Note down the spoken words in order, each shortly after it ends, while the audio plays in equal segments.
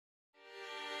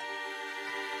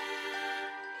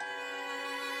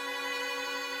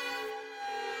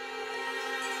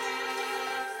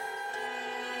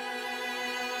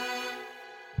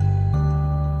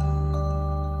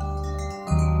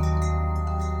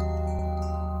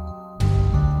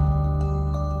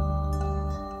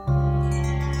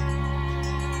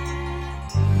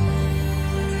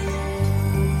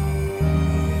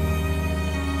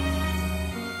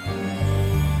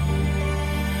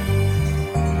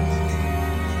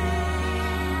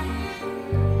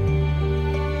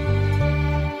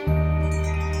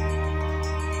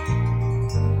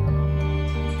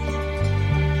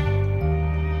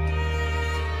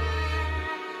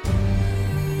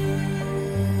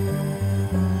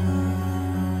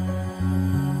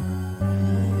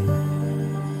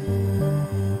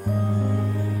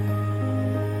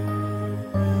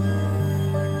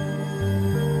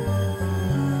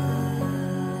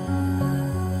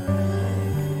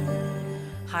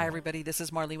Hi, everybody. This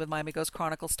is Marlene with Miami Ghost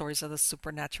Chronicles, Stories of the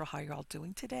Supernatural. How you all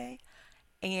doing today?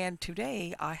 And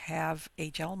today I have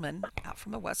a gentleman out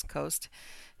from the West Coast.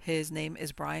 His name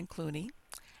is Brian Clooney.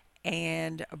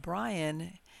 And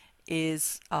Brian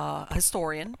is a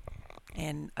historian,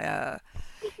 and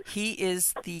he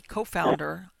is the co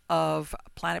founder of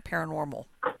Planet Paranormal.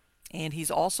 And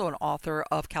he's also an author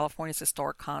of California's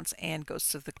Historic Haunts and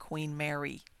Ghosts of the Queen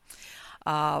Mary.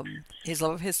 His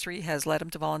love of history has led him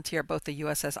to volunteer at both the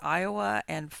USS Iowa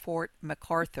and Fort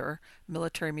MacArthur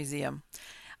Military Museum.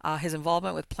 His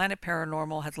involvement with Planet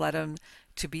Paranormal has led him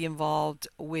to be involved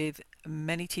with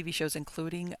many TV shows,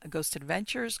 including Ghost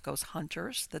Adventures, Ghost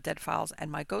Hunters, The Dead Files,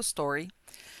 and My Ghost Story.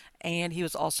 And he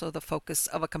was also the focus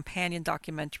of a companion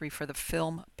documentary for the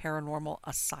film Paranormal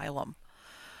Asylum.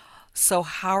 So,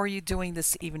 how are you doing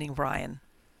this evening, Brian?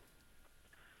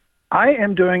 I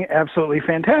am doing absolutely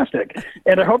fantastic.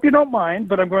 And I hope you don't mind,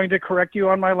 but I'm going to correct you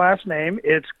on my last name.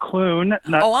 It's Clune,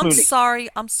 not Oh, I'm Clooney. sorry.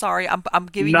 I'm sorry. I'm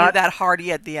giving you Not that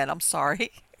hearty at the end. I'm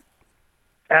sorry.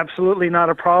 absolutely not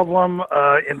a problem.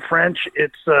 In French,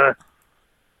 it's uh,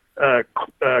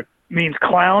 means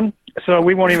clown, so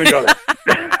we won't even go there.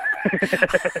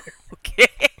 Okay.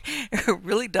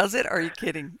 Really does it? Or are you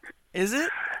kidding? Is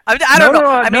it? I No, don't know. no,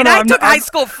 I no, mean, no. I took high I'm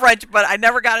school French, but I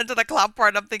never got into the clown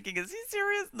part. I'm thinking, is he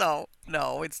serious? No,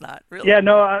 no, it's not. yeah, Really?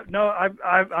 no, no.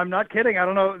 I'm not kidding. I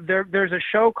don't know. There's a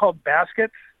show called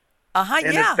Baskets, Uh-huh.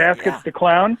 and it's Yeah. Baskets Yeah. the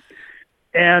clown.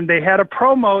 And they had a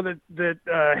promo that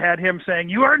had him saying,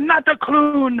 "You are not a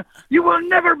clown. You will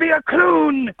never be a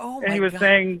clown." Oh And my he was God.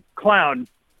 saying clown.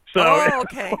 So Oh, it's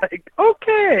okay. like,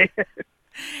 okay.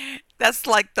 That's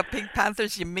like the Pink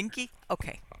Panthers, you minky.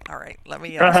 Okay. All right. Let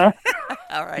me. Uh-huh.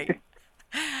 All right.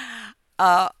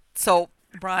 So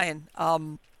Brian,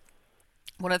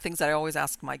 one of the things that I always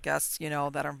ask my guests,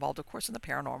 that are involved, of course, in the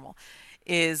paranormal,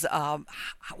 is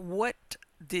what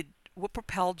did what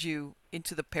propelled you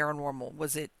into the paranormal?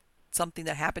 Was it something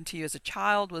that happened to you as a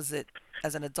child? Was it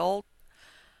as an adult?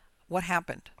 What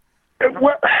happened?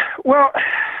 Well, well,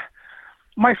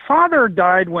 my father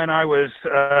died when I was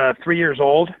 3 years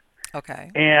old,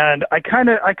 Okay. and I kind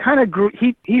of grew.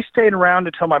 He stayed around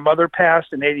until my mother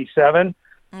passed in '87,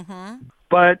 Mm-hmm.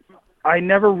 but I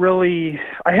never really.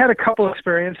 I had a couple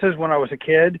experiences when I was a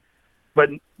kid, but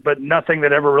nothing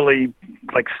that ever really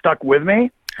like stuck with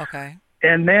me. Okay.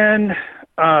 And then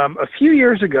a few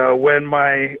years ago, when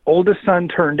my oldest son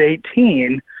turned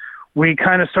 18, we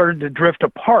kind of started to drift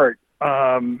apart.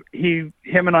 Him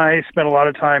and I spent a lot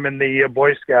of time in the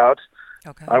Boy Scouts. I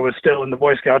Okay. was still in the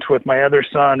Boy Scouts with my other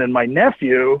son and my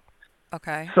nephew,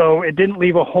 Okay. so it didn't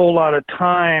leave a whole lot of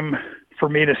time for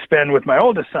me to spend with my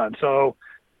oldest son. So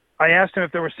I asked him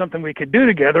if there was something we could do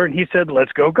together, and he said,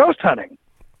 "Let's go ghost hunting."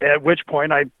 At which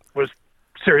point I was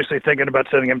seriously thinking about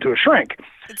sending him to a shrink.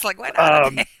 It's like, why not?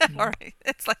 Um, Okay. All right.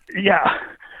 It's like, yeah.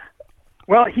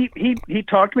 Well, he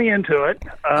talked me into it,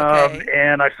 okay.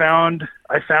 and I found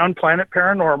Planet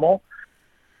Paranormal,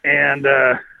 and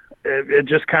it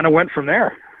just kind of went from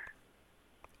there.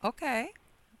 Okay.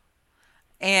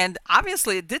 And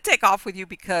obviously, it did take off with you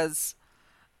because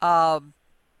um,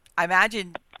 I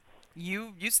imagine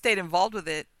you stayed involved with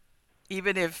it,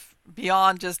 even if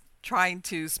beyond just trying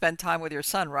to spend time with your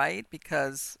son, right?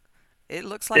 Because it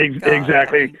looks like, I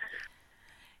Exactly. mean,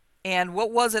 and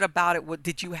what was it about it? What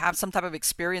did you have some type of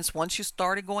experience once you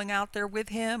started going out there with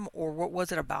him, or what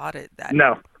was it about it that?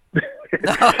 No,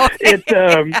 No, okay. it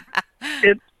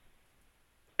it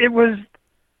it was.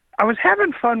 I was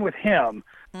having fun with him,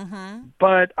 Mm-hmm.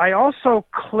 but I also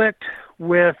clicked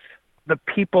with the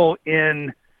people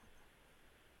in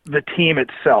the team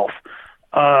itself.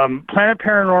 Planet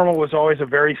Paranormal was always a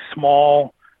very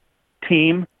small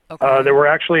team. There Okay. were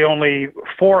actually only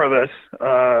four of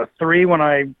us, three when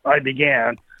I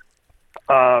began,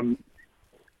 um,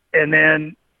 and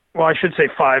then, well, I should say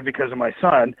five because of my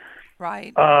son.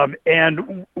 Right.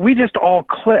 And we just all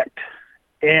clicked,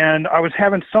 and I was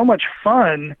having so much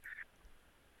fun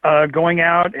going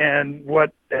out and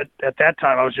what at that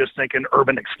time I was just thinking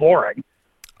urban exploring.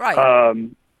 Right.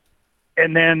 Um,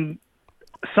 and then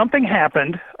something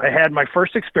happened. I had my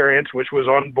first experience, which was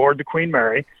on board the Queen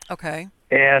Mary, Okay.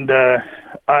 and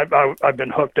I've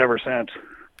been hooked ever since.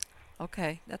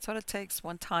 Okay, that's what it takes.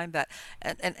 One time that,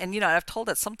 and I've told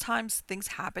that sometimes things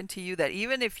happen to you that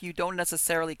even if you don't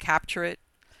necessarily capture it,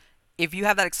 if you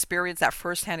have that experience, that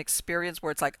firsthand experience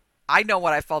where it's like, I know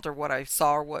what I felt or what I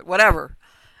saw or whatever.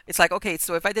 It's like, okay,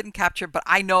 so if I didn't capture, but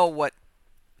I know what,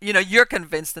 you're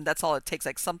convinced, and that's all it takes.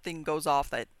 Like something goes off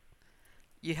that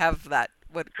you have that,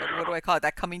 what do I call it?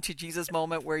 That coming to Jesus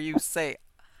moment where you say,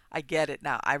 I get it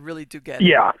now. I really do get it.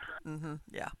 Yeah,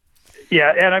 Yeah.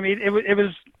 yeah, and I mean it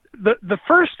was the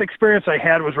first experience I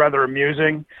had was rather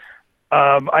amusing.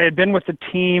 I had been with the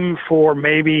team for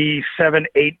maybe 7,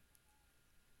 8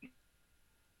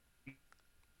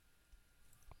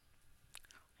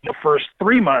 the first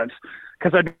 3 months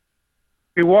because I'd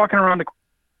be walking around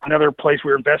another place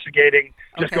we were investigating,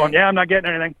 just going, Okay. yeah, I'm not getting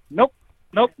anything. Nope,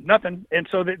 nope, nothing. And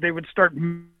so they would start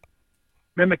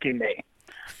mimicking me.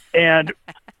 And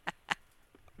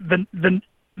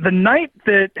the night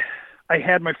that I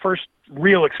had my first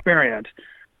real experience,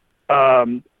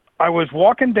 I was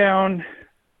walking down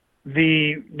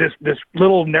this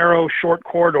little narrow short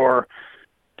corridor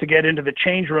to get into the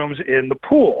change rooms in the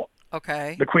pool,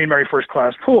 Okay. the Queen Mary First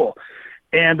Class pool.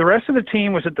 And the rest of the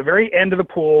team was at the very end of the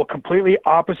pool, completely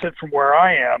opposite from where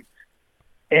I am.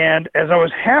 And as I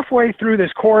was halfway through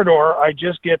this corridor, I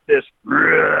just get this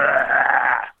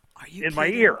Are you in my kidding?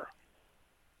 ear.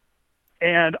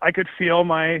 And I could feel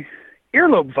my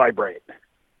earlobe vibrate.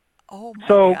 Oh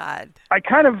my So God. I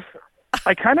kind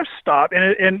of stopped,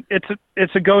 and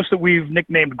it's a ghost that we've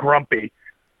nicknamed Grumpy,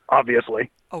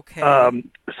 obviously. Okay.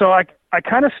 So I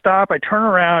kind of stop, I turn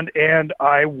around, and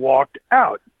I walked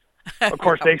out. Of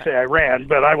course, Yeah, they say I ran,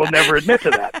 but I will never admit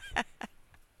to that.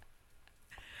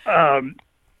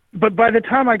 But by the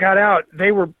time I got out,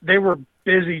 they were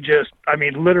busy just, I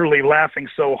mean, literally laughing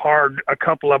so hard. A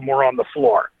couple of them were on the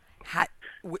floor, had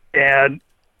w- and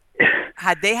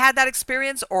had they had that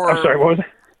experience I'm sorry, or what was it?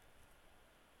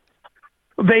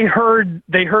 They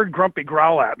heard Grumpy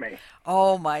growl at me.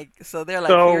 oh my, so they're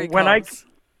like, here So he when I comes.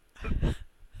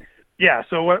 yeah,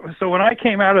 so when I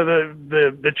came out of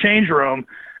the change room,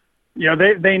 you know,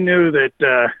 they knew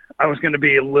that I was going to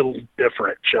be a little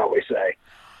different, shall we say.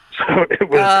 So it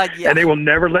was, Yeah. and they will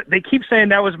never let. They keep saying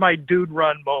that was my dude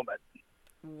run moment.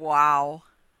 Wow.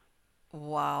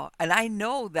 Wow. And I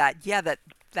know that, yeah, that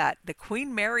the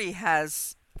Queen Mary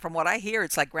has, from what I hear,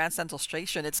 it's like Grand Central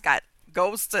Station. It's got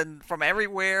ghosts and from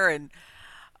everywhere, and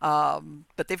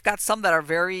but they've got some that are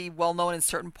very well known in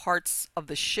certain parts of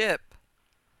the ship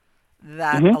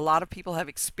that Hmm. a lot of people have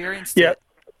experienced Yeah, it.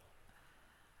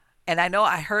 And I know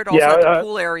I heard yeah. also that the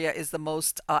pool area is the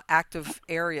most active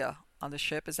area on the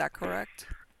ship. Is that correct?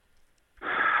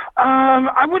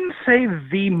 I wouldn't say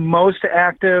the most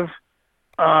active,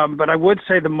 but I would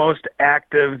say the most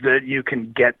active that you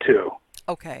can get to.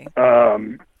 Okay.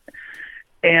 Um,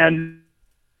 and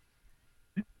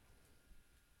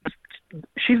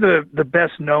she's the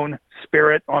best known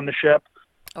spirit on the ship.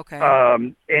 Okay.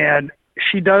 And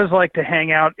she does like to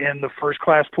hang out in the first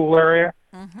class pool area,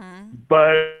 Mm-hmm.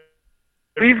 but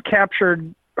we've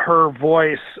captured her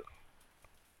voice.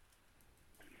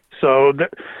 So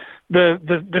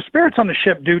the spirits on the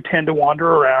ship do tend to wander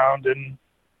around, and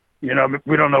you know,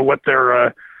 we don't know what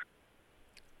their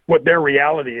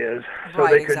reality is. So Right,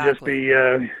 they could just exactly. be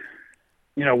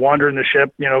you know, wandering the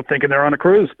ship, you know, thinking they're on a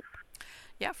cruise.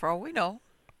 Yeah, for all we know,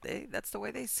 that's the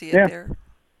way they see it. Yeah,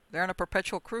 They're on a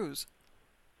perpetual cruise.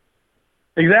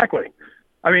 exactly.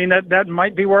 I mean, that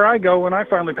might be where I go when I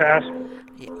finally pass.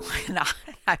 Yeah, why not?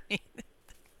 I mean,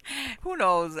 who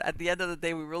knows? At the end of the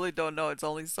day, we really don't know. It's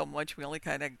only so much. We only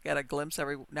kind of get a glimpse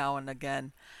every now and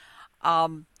again.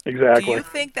 Um, do Exactly. you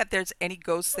think that there's any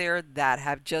ghosts there that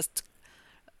have just,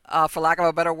 for lack of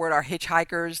a better word, are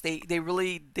hitchhikers? They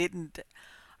really didn't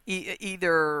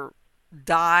either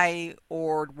die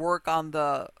or work on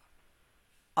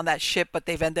that ship, but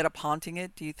they've ended up haunting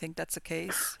it. Do you think that's the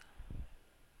case?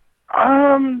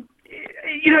 Um,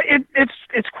 you know,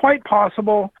 it's quite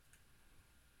possible.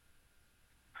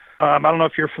 I don't know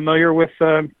if you're familiar with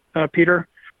Peter.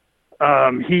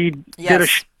 He did a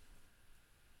Yes.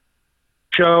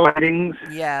 show. Sightings.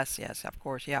 Yes, yes, of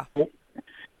course, yeah.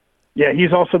 Yeah,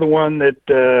 he's also the one that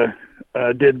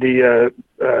did the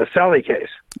Sally case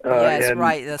Yes, in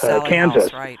right, the Sally Kansas.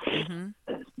 House, right. Hmm.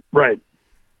 Right.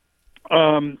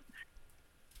 Um,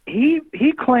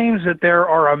 he claims that there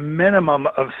are a minimum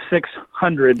of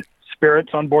 600 spirits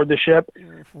on board the ship,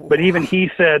 but even Wow. he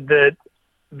said that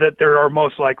there are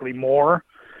most likely more.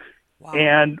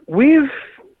 Wow. And we've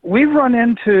run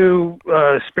into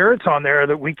spirits on there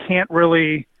that we can't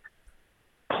really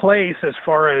place as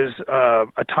far as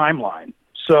a timeline.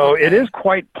 So it is Okay.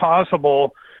 quite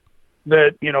possible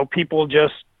that, you know, people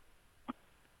just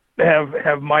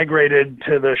have migrated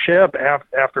to the ship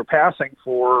after passing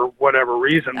for whatever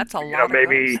reason. That's a You know, lot of maybe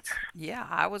ghosts. Yeah,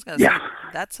 I was gonna yeah, say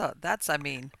that's I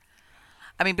mean,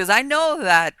 because I know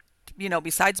that,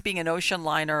 besides being an ocean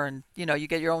liner and, you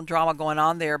get your own drama going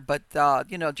on there, but,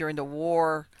 during the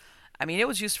war, I mean, it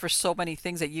was used for so many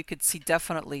things that you could see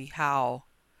definitely how,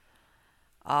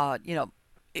 uh, you know,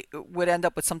 it would end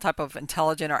up with some type of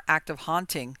intelligent or active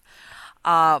haunting.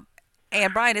 Uh,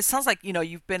 And Brian, it sounds like,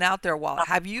 you've been out there a while.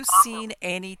 Have you seen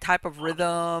any type of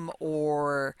rhythm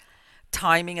or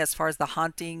timing as far as the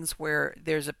huntings where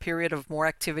there's a period of more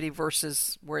activity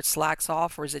versus where it slacks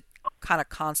off, or is it kind of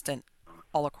constant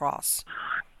all across?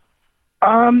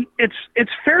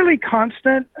 It's fairly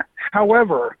constant.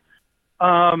 However,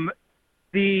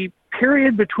 the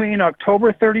period between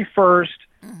October 31st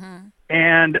Mm-hmm.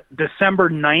 and December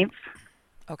 9th,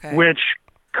 Okay. which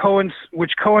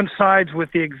which coincides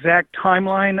with the exact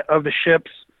timeline of the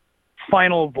ship's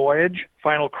final voyage,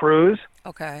 final cruise,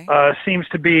 Okay. seems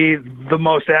to be the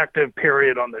most active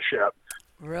period on the ship.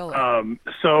 Really?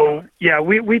 So yeah,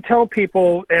 we tell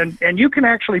people, and you can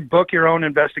actually book your own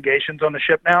investigations on the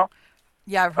ship now.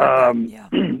 Yeah, I've heard that. Um,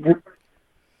 Yeah.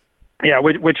 yeah,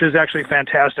 which is actually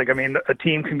fantastic. I mean, a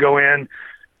team can go in,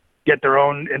 get their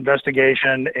own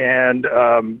investigation, and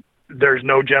there's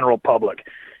no general public.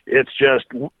 It's just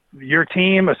your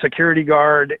team, a security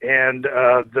guard, and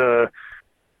the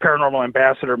paranormal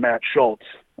ambassador, Matt Schultz,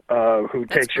 who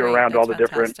That's takes you great. around That's all the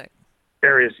different fantastic.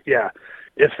 areas. Yeah,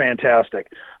 it's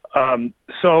fantastic.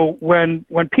 So when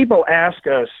people ask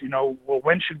us, well,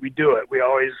 when should we do it? We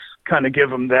always kind of give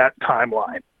them that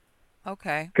timeline,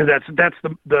 Okay. because that's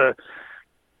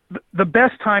the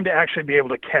best time to actually be able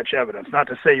to catch evidence. Not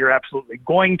to say you're absolutely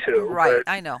going to, Right.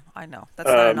 but I know. I know. That's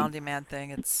not an um, on-demand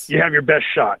thing. It's you have your best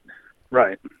shot.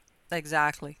 Right.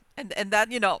 exactly. And that,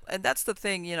 and that's the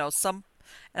thing, and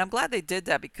I'm glad they did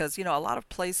that because, a lot of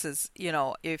places,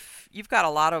 if you've got a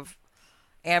lot of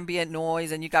ambient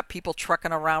noise and you got people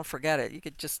trucking around, forget it. You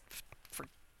could just for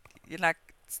you're not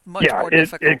it's much Yeah, more it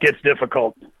difficult. gets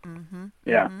difficult. Mhm.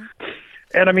 Yeah. Mhm.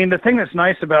 And I mean, the thing that's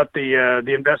nice about the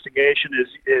investigation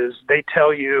is they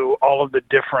tell you all of the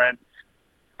different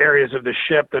areas of the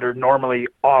ship that are normally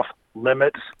off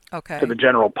limits to the Okay.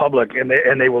 general public, and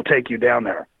they will take you down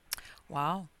there.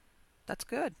 Wow. That's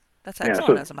good. That's Yeah.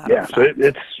 excellent So as a matter of yeah. So fact.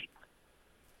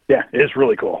 it's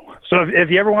really cool. So if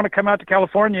you ever want to come out to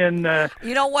California and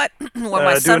You know what? When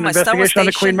my do son an my son was investigation on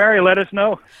the Queen stationed Mary, let us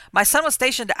know. my son was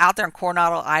stationed out there in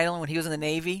Coronado Island when he was in the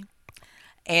Navy.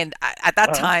 And at that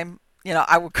Uh-huh. time,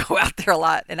 I would go out there a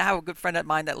lot. And I have a good friend of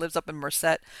mine that lives up in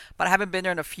Merced, but I haven't been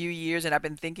there in a few years, and I've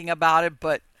been thinking about it.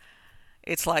 But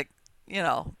it's like,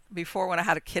 before when I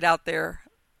had a kid out there,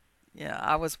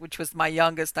 which was my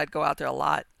youngest, I'd go out there a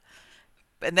lot.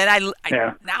 And then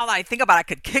Yeah. now that I think about it, I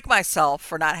could kick myself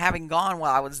for not having gone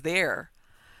while I was there.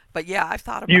 But yeah, I've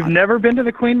thought You've about it. never been to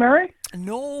the Queen Mary?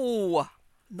 No,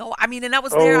 no. I mean, and I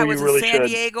was there. Oh, I you was in really San should.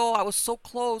 Diego. I was so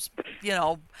close.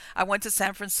 I went to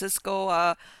San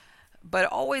Francisco. But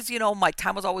always, my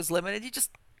time was always limited.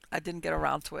 I didn't get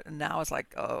around to it. And now it's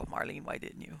like, oh, Marlene, why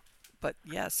didn't you? But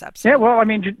yes, Yeah, well, I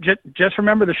absolutely. mean, just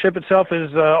remember the ship itself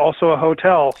is also a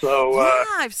hotel. So, Yeah,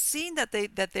 I've seen that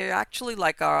they're actually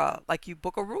like you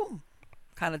book a room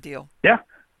kind of deal. yeah,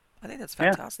 I think that's yeah,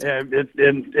 yeah. fantastic.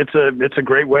 It's a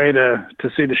great way to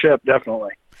see the ship,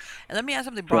 definitely. And let me ask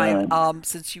something, Brian. So,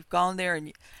 Since you've gone there,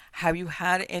 and have you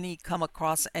had any come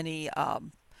across any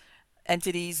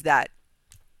entities that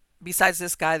besides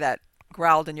this guy that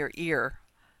growled in your ear,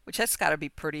 which has got to be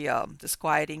pretty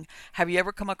disquieting. Have you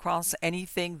ever come across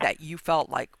anything that you felt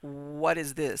like, what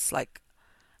is this? Like,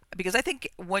 because I think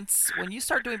when you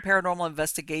start doing paranormal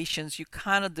investigations, you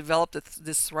kind of develop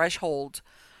this threshold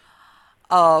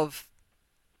of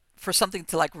for something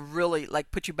to like really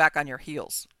like put you back on your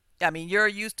heels. I mean, you're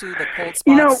used to the cold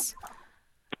you know, spots.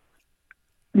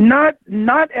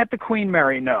 not at the Queen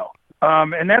Mary, no.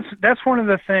 And that's one of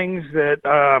the things that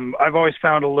I've always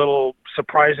found a little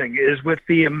surprising is with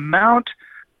the amount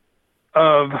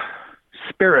of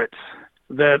spirits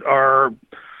that are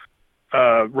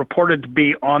reported to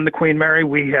be on the Queen Mary.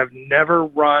 We have never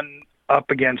run up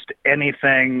against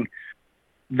anything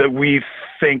that we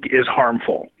think is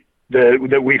harmful,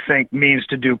 that we think means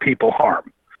to do people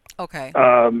harm. Okay.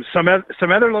 Some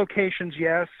other locations,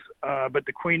 yes, but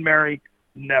the Queen Mary,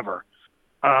 never.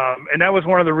 And that was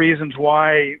one of the reasons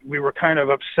why we were kind of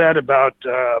upset about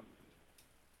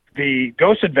the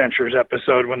Ghost Adventures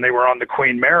episode when they were on the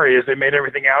Queen Mary, is they made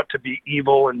everything out to be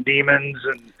evil and demons,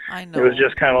 and I it was know.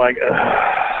 just kind of like,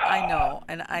 I know,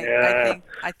 and I yeah, think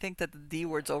I think that the D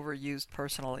word's overused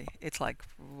personally. It's like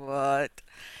what,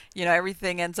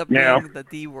 everything ends up yeah, being the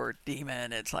D word,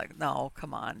 demon. It's like no,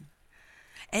 come on.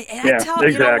 And I yeah, tell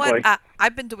you know what, exactly,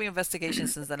 I've been doing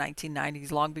investigations since the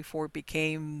 1990s, long before it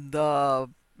became the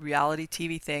reality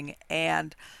TV thing.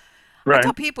 And I tell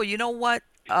right. people, you know what,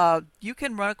 you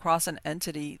can run across an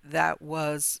entity that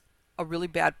was a really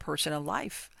bad person in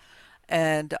life,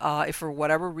 and if for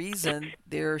whatever reason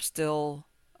they're still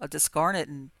a discarnate,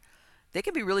 and they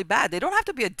can be really bad. They don't have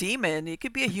to be a demon. It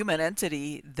could be a human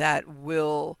entity that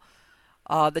will,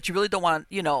 that you really don't want,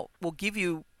 will give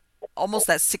you almost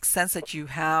that sixth sense that you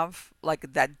have,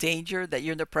 like that danger that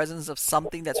you're in the presence of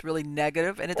something that's really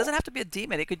negative. And it doesn't have to be a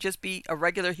demon, it could just be a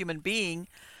regular human being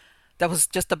that was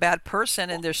just a bad person,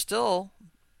 and they're still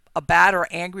a bad or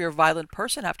angry or violent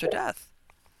person after death.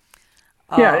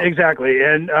 Yeah, Um, exactly.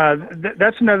 And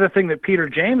that's another thing that Peter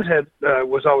James had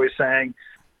was always saying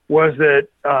was that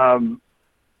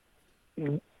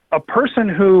a person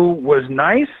who was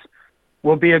nice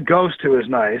will be a ghost who is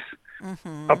nice.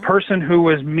 A mhm. person who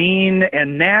was mean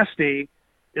and nasty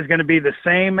is going to be the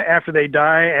same after they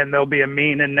die, and they'll be a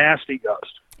mean and nasty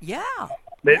ghost. Yeah,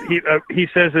 That yeah. he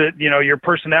says that your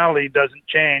personality doesn't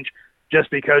change just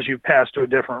because you've passed to a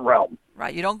different realm.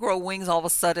 Right. You don't grow wings all of a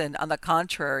sudden. On the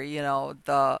contrary,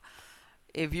 the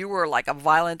if you were like a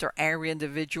violent or angry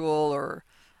individual, or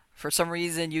for some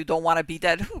reason you don't want to be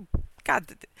that, God,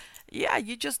 yeah,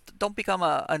 you just don't become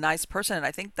a nice person. And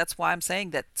I think that's why I'm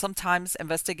saying that sometimes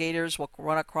investigators will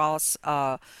run across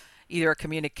either a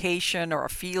communication or a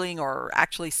feeling, or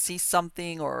actually see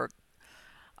something, or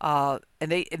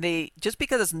and they just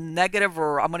because it's negative,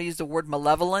 or I'm going to use the word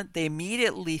malevolent, they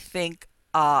immediately think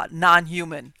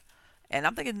non-human. And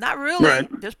I'm thinking, not Right. really.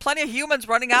 There's plenty of humans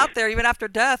running out there, even after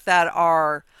death, that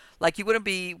are like you wouldn't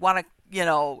be want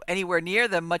to, anywhere near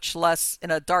them, much less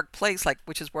in a dark place, like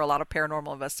which is where a lot of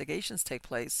paranormal investigations take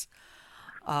place.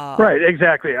 Um, Right,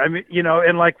 exactly. I mean,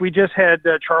 and like we just had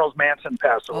Charles Manson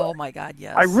pass away. oh my God,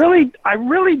 I yes. really, I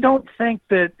really don't think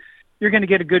that you're going to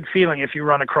get a good feeling if you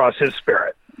run across his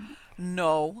spirit.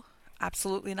 No,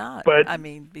 absolutely not. But I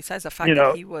mean, besides the you fact that know,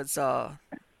 he was,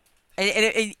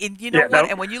 and you know yeah, what? no,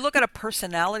 And when you look at a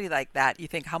personality like that, you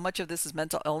think how much of this is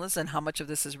mental illness and how much of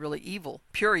this is really evil,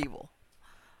 pure evil.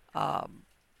 Um,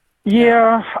 you know.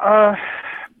 yeah.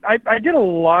 I did a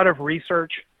lot of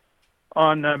research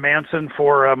on Manson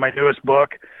for my newest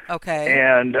book, Okay.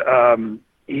 and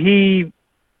he.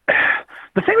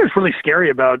 The thing that's really scary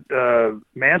about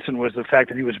Manson was the fact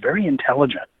that he was very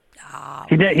intelligent. Ah,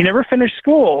 He yeah. never finished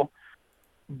school,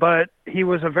 but he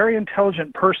was a very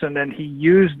intelligent person, and he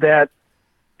used that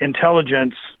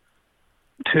intelligence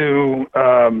to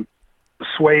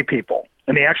sway people.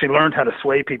 And he actually learned how to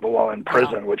sway people while in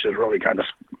Yeah. prison, which is really kind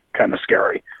of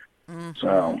scary. Hmm.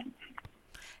 So,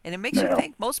 And it makes you you know,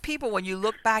 think. Most people, when you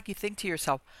look back, you think to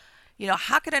yourself,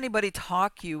 how could anybody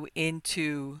talk you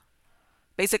into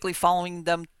basically following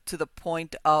them to the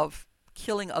point of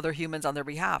killing other humans on their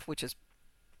behalf, which is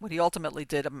what he ultimately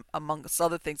did, amongst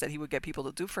other things that he would get people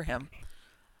to do for him.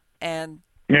 And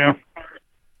yeah.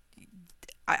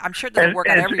 I'm sure it doesn't And work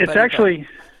on it's everybody, but actually,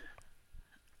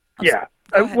 I'm yeah.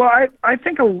 go ahead. Well, I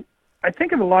think I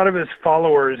think a lot of his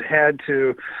followers had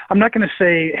to. I'm not going to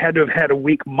say had to have had a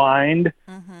weak mind,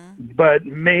 Hmm. but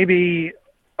maybe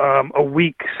a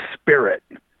weak spirit.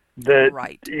 That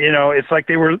Right. it's like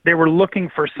they were looking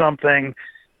for something,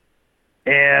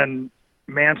 and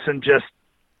Manson just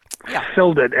Yeah.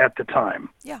 filled it at the time.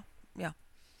 Yeah. Yeah.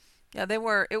 Yeah. They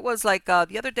were. It was like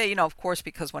the other day. Of course,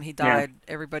 because when he Yeah, died,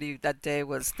 everybody that day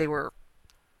was they were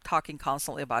talking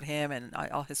constantly about him and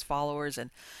all his followers.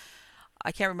 And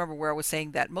I can't remember where I was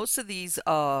saying that most of these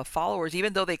followers,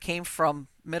 even though they came from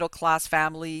middle class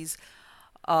families,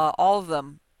 all of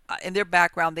them, in their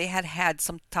background, they had had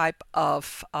some type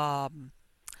of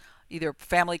either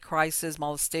family crisis,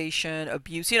 molestation,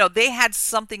 abuse. They had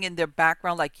something in their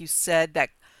background, like you said,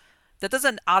 that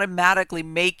doesn't automatically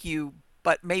make you,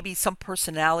 but maybe some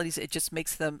personalities, it just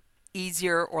makes them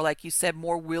easier, or like you said,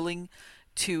 more willing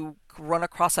to run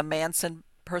across a Manson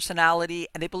personality,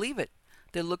 and they believe it.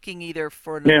 They're looking either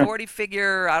for an yeah, authority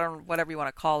figure, I don't, whatever you want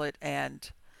to call it, and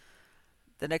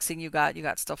the next thing you got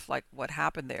stuff like what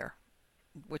happened there,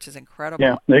 which is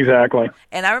yeah, incredible. exactly.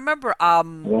 And I remember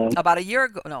Yeah, about a year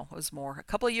ago, no, it was more, a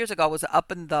couple of years ago, I was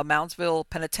up in the Moundsville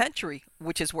Penitentiary,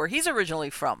 which is where he's originally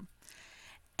from.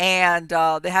 And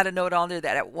they had a note on there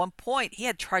that at one point he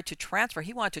had tried to transfer.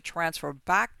 He wanted to transfer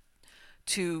back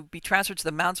to be transferred to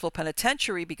the Moundsville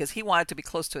Penitentiary because he wanted to be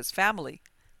close to his family.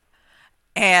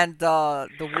 And the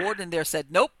warden there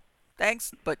said, "Nope,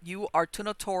 thanks, but you are too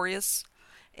notorious."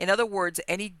 In other words,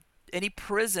 any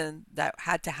prison that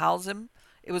had to house him,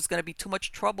 it was going to be too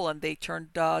much trouble, and they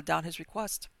turned down his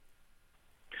request.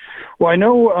 well, I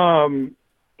know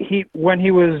he when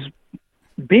he was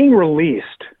being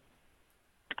released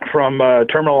from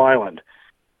Terminal Island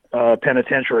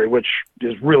Penitentiary, which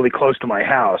is really close to my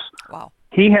house. Wow,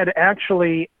 He had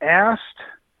actually asked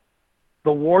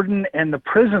the warden and the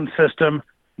prison system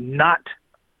not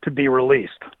to be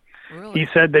released. He really?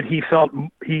 said that he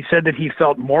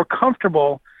felt more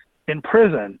comfortable in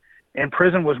prison, and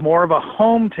prison was more of a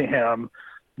home to him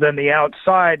than the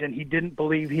outside, and he didn't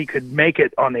believe he could make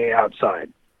it on the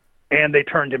outside, and they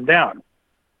turned him down.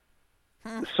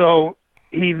 So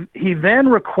he then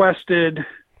requested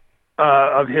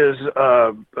of his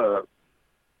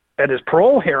at his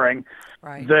parole hearing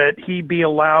Right. that he be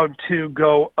allowed to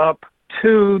go up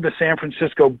to the San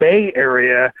Francisco Bay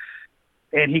Area,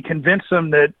 and he convinced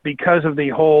them that because of the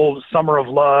whole summer of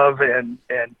love and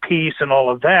peace and all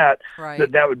of that,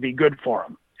 Right. that would be good for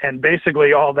him. And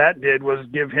basically all that did was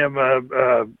give him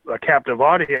a captive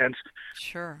audience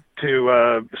Sure.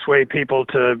 to sway people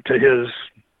to his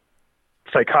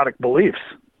psychotic beliefs.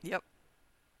 Yep.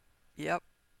 Yep.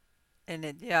 And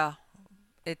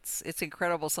it's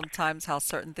incredible sometimes how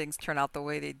certain things turn out the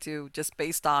way they do just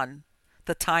based on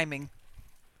the timing.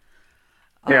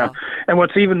 Yeah. Uh, And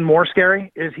what's even more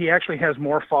scary is he actually has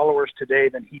more followers today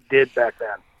than he did back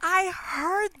then. I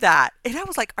heard that, and I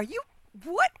was like, "Are you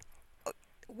what?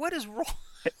 What is wrong?"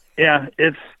 Yeah,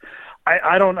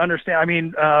 I don't understand. I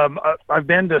mean, I've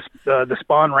been to the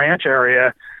Spawn Ranch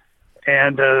area,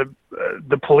 and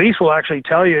the police will actually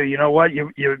tell you, you know what,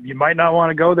 you might not want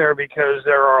to go there because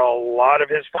there are a lot of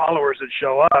his followers that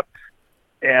show up.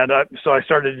 And so I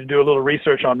started to do a little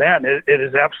research on that, and it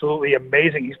is absolutely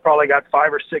amazing. He's probably got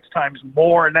 5 or 6 times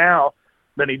more now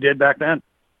than he did back then.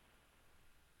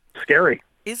 Scary.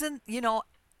 Isn't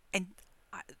and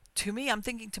to me, I'm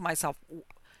thinking to myself,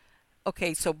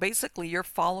 okay, so basically, you're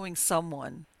following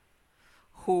someone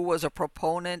who was a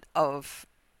proponent of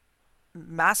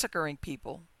massacring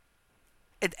people,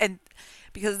 and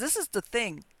because this is the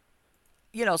thing,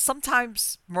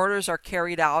 sometimes murders are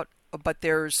carried out, but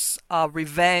there's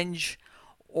revenge,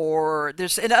 or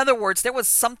in other words, there was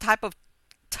some type of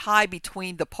tie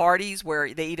between the parties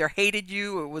where they either hated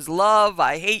you, or it was love,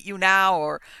 I hate you now,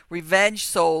 or revenge.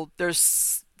 So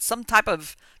there's some type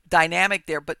of dynamic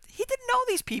there, but he didn't know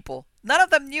these people. None of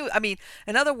them knew. I mean,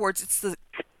 in other words, it's the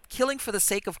killing for the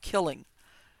sake of killing.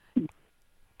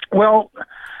 Well,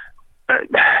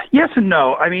 yes and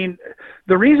no. I mean,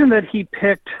 the reason that he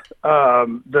picked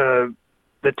the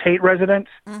Tate residence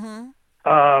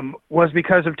was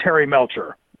because of Terry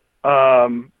Melcher.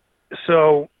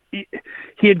 So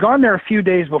he had gone there a few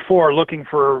days before looking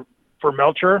for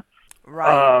Melcher,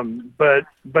 Right.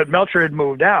 but Melcher had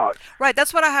moved out. Right.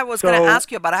 That's what was going to So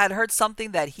ask you about. I had heard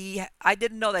something that I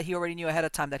didn't know that he already knew ahead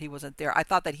of time that he wasn't there. I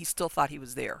thought that he still thought he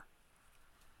was there.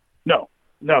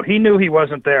 no, he knew he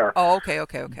wasn't there. Oh, okay,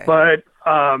 okay, okay. But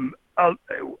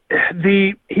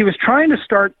he was trying to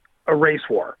start a race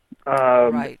war,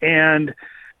 Right. and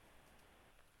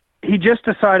he just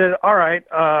decided, all right,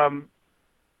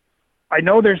 I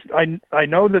know I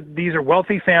know that these are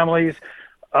wealthy families,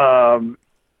 and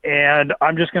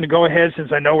I'm just going to go ahead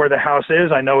since I know where the house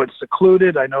is. I know it's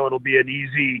secluded. I know it'll be an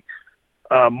easy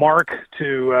mark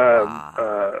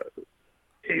to.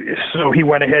 So he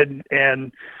went ahead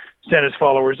and sent his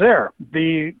followers there.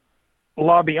 The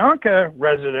La Bianca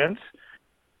residence,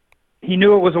 he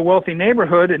knew it was a wealthy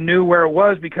neighborhood and knew where it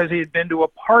was because he had been to a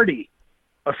party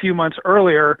a few months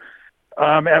earlier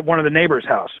at one of the neighbors'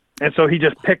 house. And so he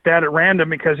just picked that at random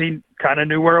because he kind of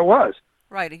knew where it was.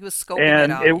 Right. He was scoping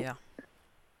And it out. Yeah.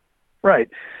 Right.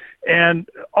 And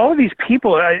all of these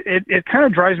people, it kind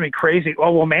of drives me crazy.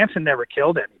 Oh, well, Manson never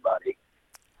killed anybody.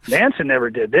 Manson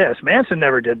never did this. Manson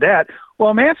never did that.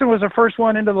 Well, Manson was the first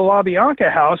one into the La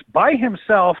Bianca house by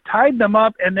himself, tied them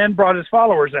up, and then brought his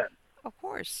followers in. Of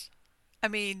course. I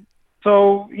mean,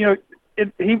 So,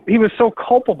 he was so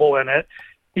culpable in it.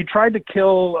 He tried to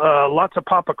kill lots of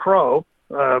Papa Crow,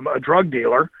 a drug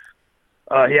dealer.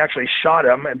 He actually shot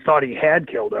him and thought he had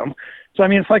killed him. So, I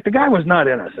mean, it's like the guy was not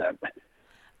innocent.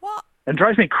 well, It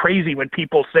drives me crazy when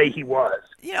people say he was.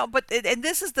 but and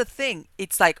this is the thing.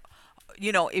 It's like,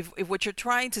 if what you're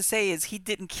trying to say is he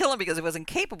didn't kill him because he was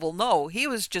incapable, no, he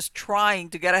was just trying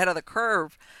to get ahead of the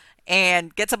curve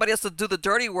and get somebody else to do the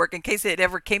dirty work in case it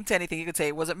ever came to anything. He could say,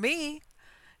 it wasn't me.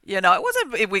 It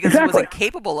wasn't because he was Exactly.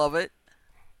 incapable of it.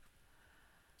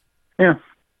 Yeah.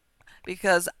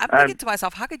 Because I'm thinking to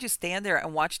myself, how could you stand there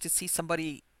and watch to see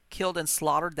somebody killed and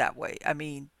slaughtered that way? I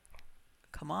mean,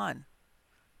 come on.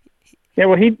 Yeah,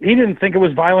 well, he didn't think it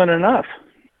was violent enough,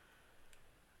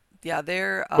 Yeah,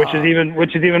 they're which is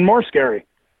even more scary.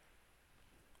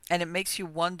 and it makes you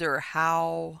wonder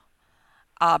how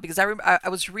because I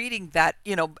was reading that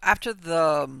after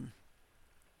the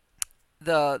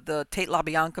Tate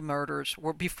LaBianca murders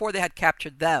were before they had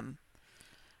captured them,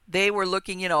 they were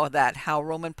looking that how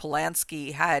Roman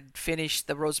Polanski had finished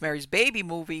the Rosemary's Baby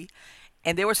movie,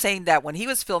 and they were saying that when he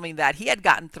was filming that he had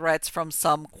gotten threats from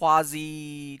some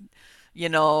quasi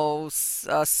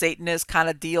Satanist kind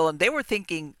of deal, and they were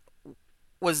thinking,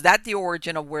 was that the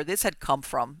origin of where this had come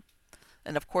from?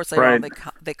 And of course, later on, Right.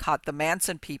 they caught the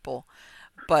Manson people.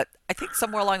 But I think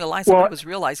somewhere along the line, somebody Well, was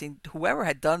realizing whoever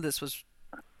had done this was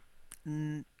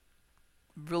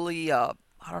really, I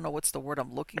don't know what's the word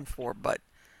I'm looking for, but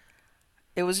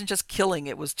it wasn't just killing,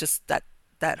 it was just that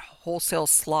wholesale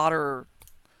slaughter,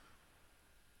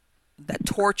 that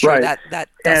torture, right. that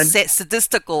And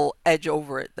sadistical edge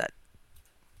over it. That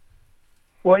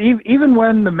well, even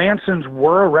when the Mansons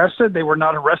were arrested, they were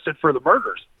not arrested for the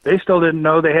murders. They still didn't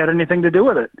know they had anything to do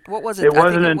with it. what was it? It I think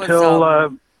wasn't it was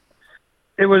until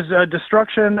it was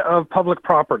destruction of public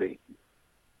property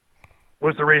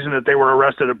was the reason that they were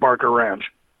arrested at Barker Ranch.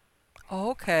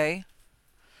 oh, okay.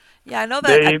 Yeah, I know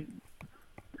that.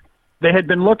 They had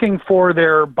been looking for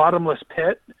their bottomless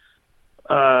pit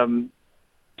um,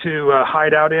 to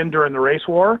hide out in during the race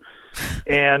war,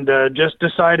 and just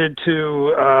decided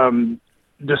to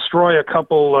destroy a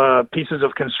couple pieces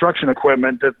of construction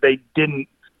equipment that they didn't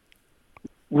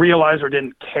realize or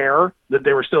didn't care that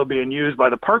they were still being used by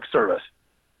the Park Service.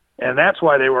 And that's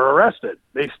why they were arrested.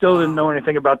 They still didn't know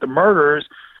anything about the murders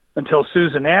until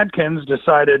Susan Adkins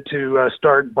decided to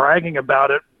start bragging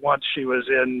about it once she was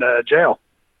in jail.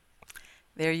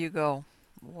 There you go.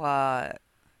 What?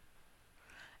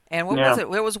 And what was Yeah.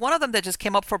 it? There was one of them that just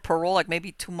came up for parole like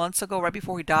maybe 2 months ago, right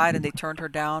before he died, and they turned her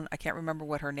down. I can't remember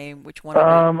what her name, which one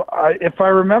of it. If I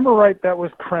remember right, that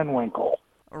was Krenwinkel.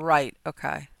 Right.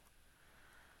 Okay.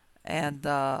 And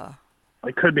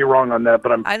I could be wrong on that,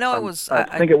 but I know it was.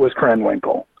 I think it was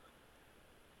Krenwinkel.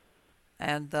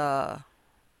 And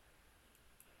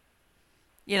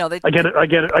you know I get it. I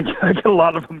get a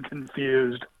lot of them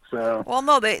confused. So well,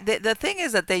 no, the thing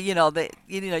is that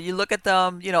you look at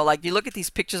them, like you look at these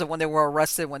pictures of when they were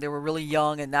arrested, when they were really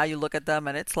young, and now you look at them,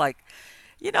 and it's like,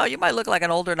 you might look like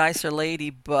an older, nicer lady,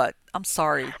 but I'm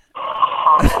sorry.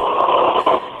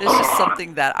 There's just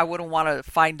something that I wouldn't want to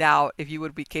find out if you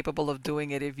would be capable of doing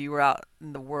it if you were out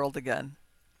in the world again.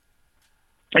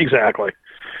 exactly.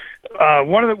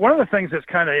 One of the things that's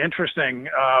kind of interesting,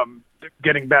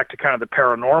 getting back to kind of the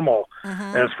paranormal,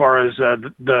 Hmm. as far as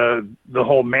the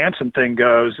whole Manson thing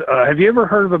goes. Have you ever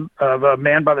heard of a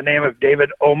man by the name of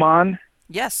David Oman?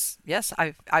 Yes, yes,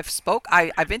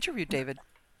 I've interviewed David.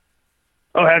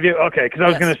 Oh, have you? Okay, because I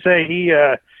was going Yes, to say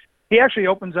he actually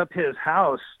opens up his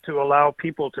house to allow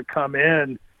people to come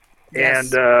in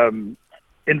and yes.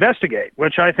 investigate,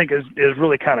 which I think is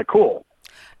really kind of cool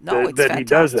No, it's that he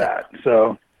does fantastic. that.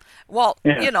 So Well,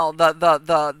 yeah,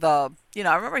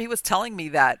 I remember he was telling me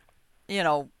that, you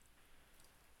know,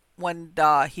 when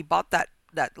he bought that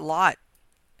lot,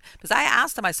 because I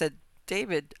asked him, I said,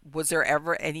 David, was there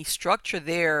ever any structure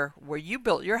there where you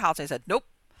built your house? And he said, nope,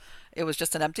 it was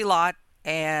just an empty lot,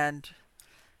 and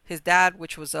his dad,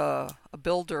 which was a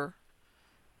builder,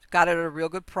 got it at a real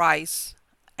good price,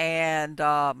 and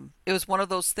it was one of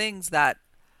those things that,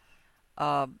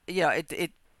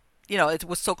 it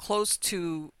was so close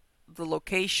to the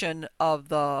location of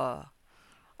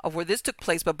where this took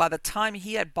place, but by the time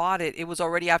he had bought it, it was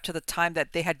already after the time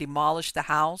that they had demolished the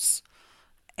house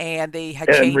and they had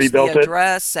and changed the rebuilt it.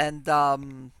 address, and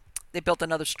they built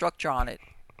another structure on it.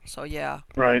 So yeah,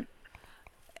 Right.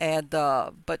 and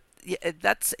but yeah,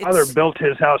 Father it's built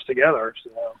his house together. So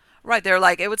right there.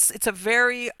 Like it's a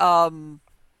very but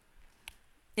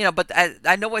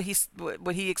I know what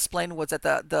he explained was that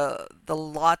the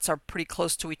lots are pretty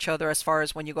close to each other as far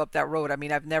as when you go up that road. I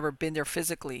mean, I've never been there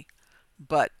physically,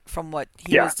 but from what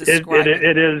he yeah, was describing.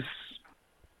 it is.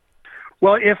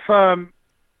 Well, if this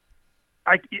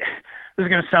is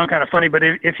going to sound kind of funny, but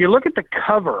if you look at the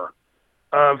cover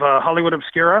of Hollywood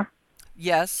Obscura,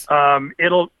 Yes.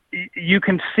 you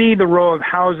can see the row of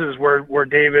houses where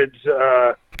David's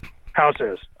house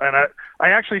is, and I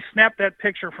actually snapped that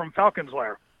picture from Falcon's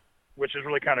Lair, which is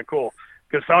really kind of cool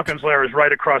because Falcon's Lair is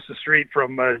right across the street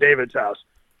from David's house.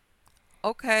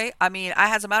 Okay. I mean,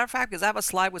 as a matter of fact, because I have a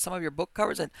slide with some of your book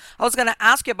covers, and I was going to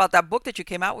ask you about that book that you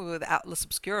came out with Atlas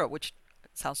Obscura, which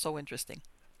sounds so interesting.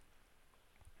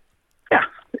 Yeah,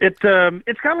 it's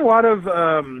got a lot of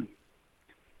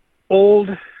old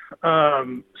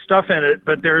stuff in it,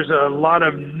 but there's a lot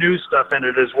of new stuff in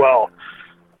it as well.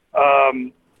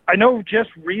 I know just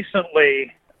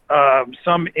recently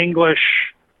some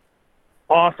English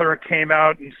author came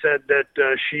out and said that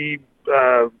she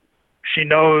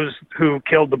knows who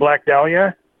killed the Black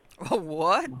Dahlia,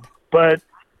 What? but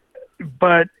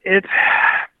it's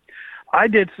I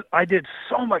did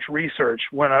so much research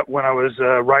when I was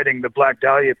writing the Black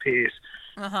Dahlia piece,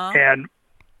 Uh-huh. and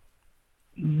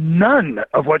none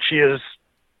of what she is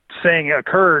saying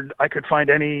occurred I could find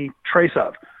any trace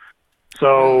of.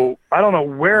 So I don't know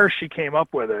where she came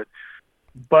up with it,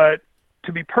 but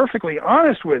to be perfectly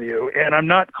honest with you, and I'm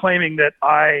not claiming that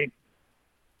I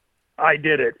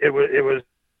did it. It was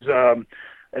an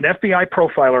FBI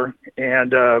profiler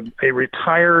and a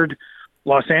retired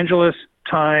Los Angeles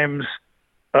Times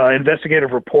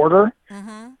investigative reporter,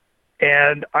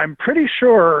 and I'm pretty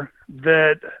sure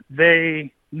that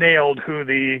they nailed who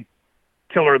the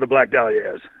killer of the Black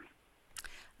Dahlia is.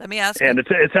 Let me ask And you.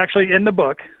 it's actually in the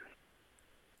book.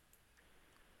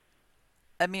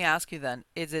 Let me ask you then.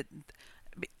 Is it?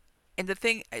 And the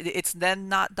thing, it's then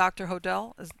not Dr.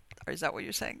 Hodel? Or is that what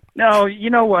you're saying? No, you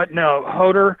know what? No,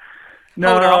 Hoder.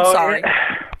 Hoder, I'm No, sorry.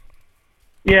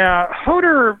 yeah,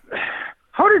 Hoder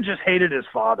just hated his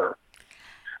father.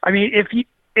 I mean,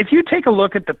 if you take a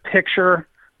look at the picture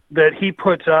that he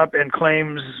puts up and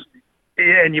claims,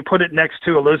 and you put it next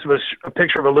to a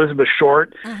picture of Elizabeth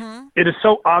Short, it is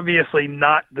so obviously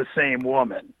not the same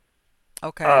woman.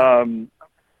 Okay.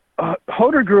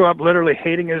 Hoder grew up literally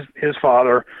hating his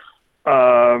father.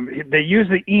 They use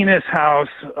the Enos house,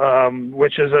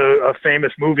 which is a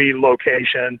famous movie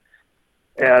location,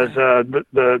 as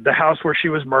the house where she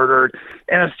was murdered,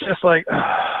 and it's just like,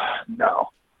 no.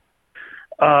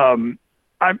 I'm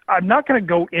not going to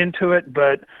go into it,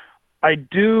 but I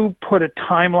do put a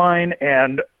timeline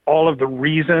and all of the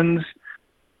reasons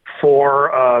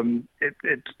for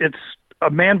it's a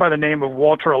man by the name of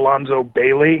Walter Alonzo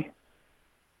Bailey,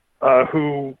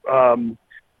 who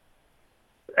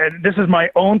and this is my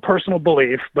own personal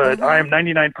belief, but I am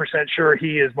 99% sure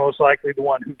he is most likely the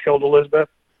one who killed Elizabeth.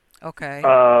 Okay.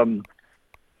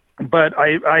 But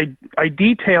I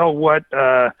detail what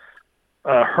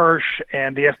Hirsch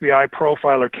and the FBI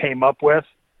profiler came up with.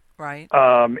 Right.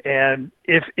 And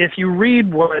if you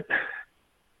read what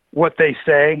they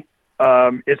say,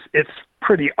 it's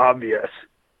pretty obvious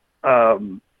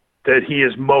that he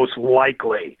is most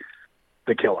likely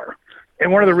the killer.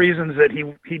 And one of the reasons that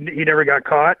he never got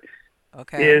caught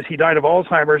is he died of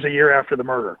Alzheimer's a year after the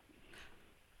murder.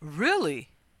 Really?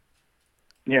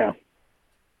 Yeah.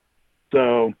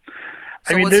 So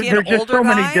I mean, was he an there's just older so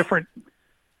many guy? different.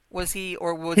 Was he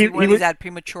one of these that had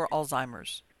premature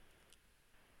Alzheimer's?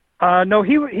 No,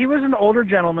 he was an older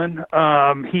gentleman.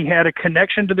 He had a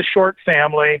connection to the Short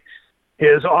family.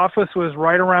 His office was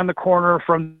right around the corner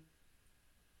from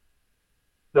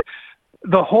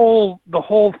the whole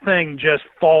thing just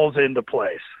falls into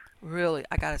place. Really?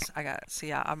 I gotta see.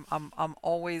 Yeah, I'm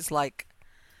always like,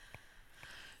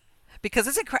 because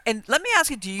it's incredible. And let me ask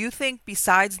you, do you think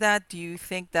besides that, do you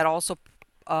think that also,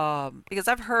 because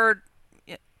I've heard,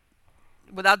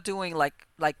 without doing like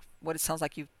what it sounds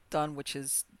like you've done, which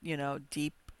is,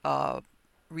 deep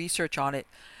research on it,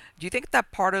 do you think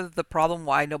that part of the problem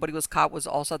why nobody was caught was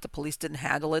also that the police didn't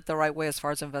handle it the right way as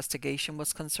far as investigation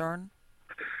was concerned?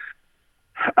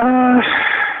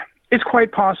 It's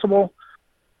quite possible.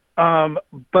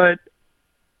 But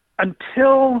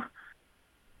until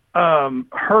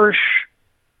Hirsch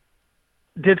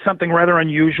did something rather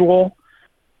unusual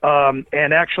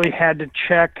and actually had to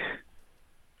check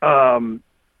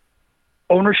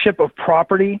ownership of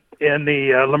property in the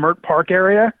Leimert Park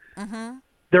area,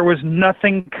 there was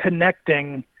nothing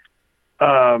connecting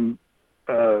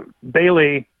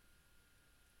Bailey.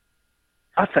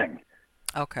 Nothing.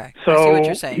 Okay, so I see what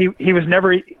you're saying. He was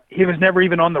never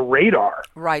even on the radar.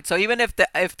 Right. So even if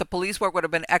the police work would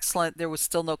have been excellent, there was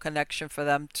still no connection for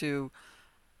them to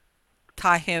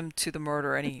tie him to the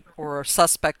murder or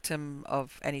suspect him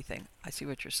of anything. I see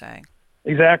what you're saying.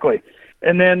 Exactly.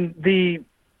 And then the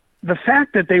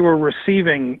fact that they were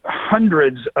receiving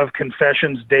hundreds of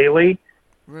confessions daily.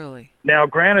 Really? Now,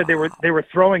 granted, Wow. they were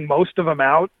throwing most of them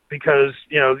out because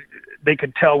they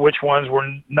could tell which ones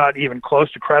were not even close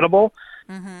to credible.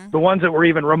 The ones that were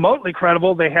even remotely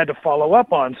credible, they had to follow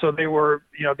up on. So they were,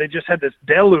 they just had this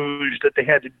deluge that they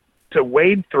had to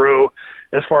wade through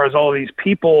as far as all these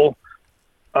people.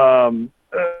 And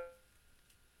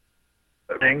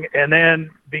then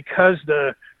because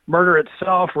the murder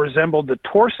itself resembled the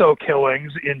torso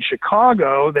killings in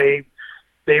Chicago, they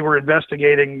were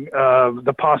investigating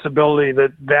the possibility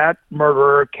that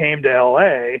murderer came to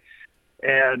L.A.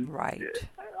 And right.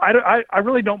 I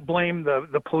really don't blame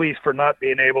the police for not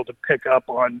being able to pick up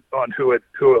on who it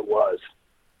was.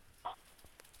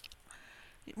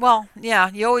 Well,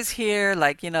 yeah, you always hear and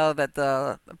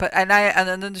I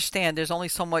understand there's only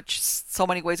so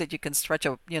many ways that you can stretch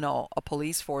a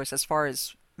police force as far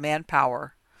as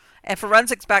manpower, and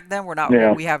forensics back then were not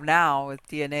what we have now with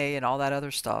DNA and all that other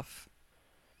stuff.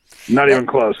 Not even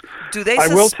close. I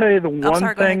will tell you the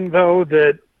one thing though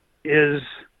that is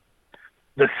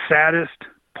the saddest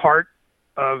part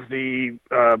of the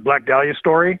Black Dahlia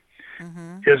story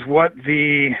is what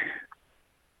the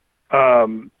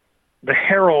the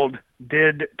Herald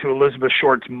did to Elizabeth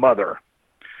Short's mother.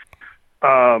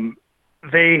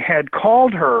 They had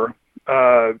called her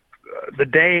the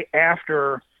day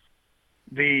after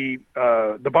the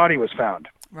body was found,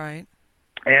 Right.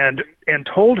 and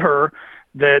told her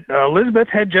that Elizabeth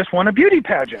had just won a beauty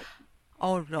pageant,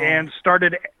 Oh no. and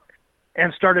started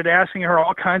asking her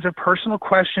all kinds of personal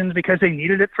questions because they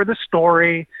needed it for the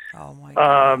story. Oh my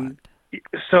God.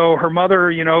 So her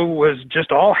mother, was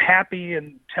just all happy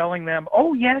and telling them,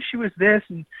 "Oh yeah, she was this,"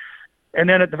 and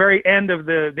then at the very end of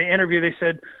the interview, they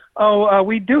said, "Oh,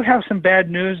 we do have some bad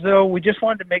news though. We just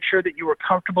wanted to make sure that you were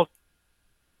comfortable."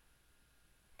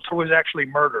 So was actually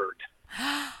murdered.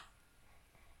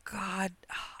 God,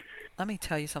 let me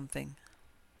tell you something.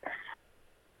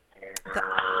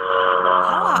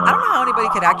 I don't know how anybody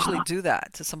could actually do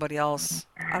that to somebody else.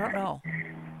 I don't know.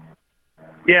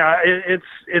 Yeah,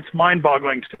 it's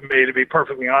mind-boggling to me, to be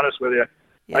perfectly honest with you.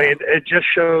 Yeah. I mean, it just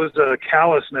shows a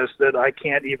callousness that I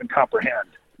can't even comprehend.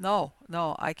 No,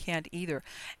 I can't either.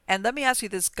 And let me ask you,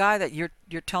 this guy that you're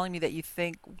telling me that you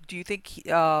think, do you think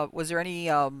was there any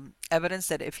evidence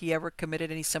that if he ever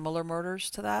committed any similar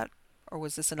murders to that, or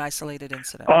was this an isolated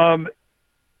incident?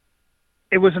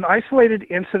 It was an isolated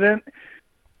incident,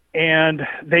 and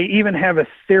they even have a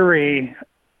theory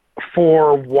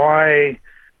for why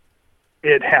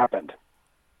it happened.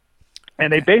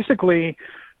 And they basically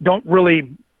don't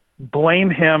really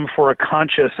blame him for a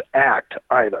conscious act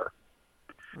either.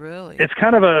 Really? It's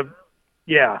kind of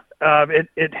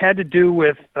it had to do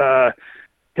with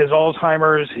his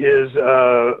Alzheimer's, his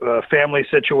family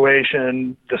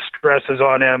situation, the stresses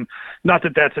on him. Not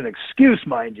that that's an excuse,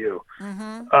 mind you.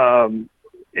 Mm-hmm.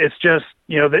 It's just,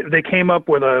 they came up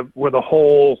with a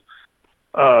whole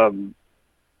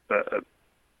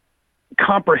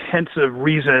comprehensive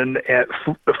reason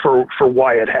for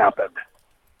why it happened.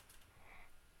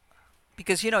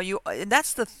 Because and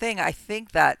that's the thing. I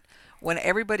think that when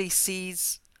everybody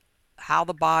sees how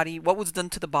what was done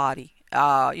to the body,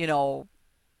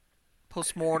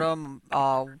 post-mortem,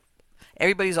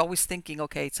 everybody's always thinking,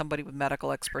 okay, somebody with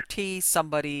medical expertise,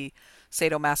 somebody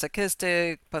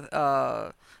sadomasochistic,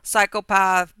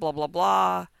 psychopath, blah blah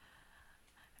blah.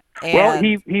 Well,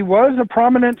 And he was a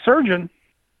prominent surgeon.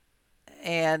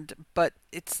 But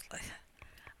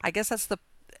I guess that's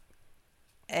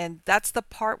the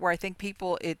part where I think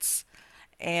people you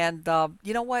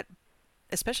know what,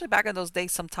 especially back in those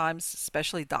days, sometimes,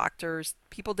 especially doctors,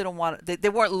 people didn't want they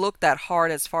weren't looked that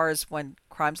hard as far as when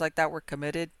crimes like that were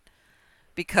committed,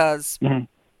 because Mm-hmm.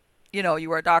 You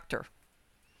were a doctor,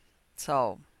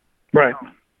 so Right.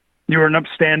 You were an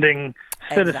upstanding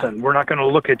citizen. exactly. We're not going to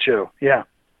look at you. Yeah.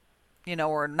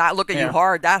 Or not look at you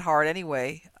Yeah. that hard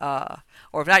anyway,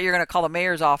 or if not, you're going to call the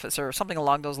mayor's office or something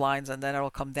along those lines, and then it'll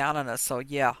come down on us. So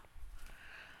yeah.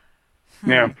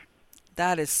 Yeah.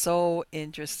 That is so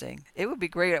interesting. It would be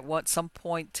great at some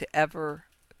point to ever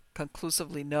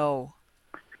conclusively know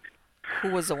who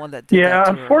was the one that did Yeah. that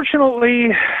to her.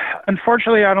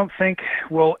 Unfortunately, I don't think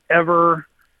we'll ever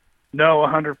know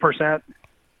 100%.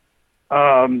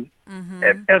 Mm-hmm.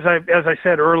 As I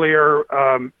said earlier,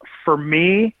 for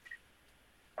me,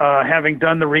 having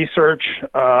done the research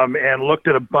and looked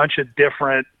at a bunch of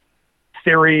different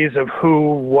theories of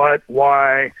who, what,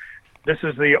 why, this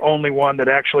is the only one that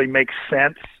actually makes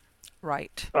sense.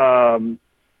 Right.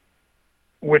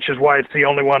 Which is why it's the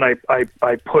only one I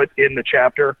put in the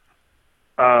chapter.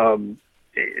 To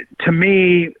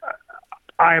me,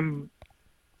 I'm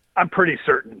pretty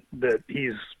certain that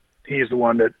he's the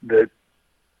one that did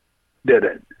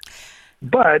it.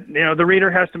 But the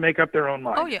reader has to make up their own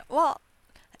mind. Oh yeah. Well,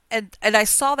 and I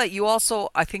saw that you also,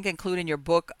 I think, include in your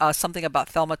book something about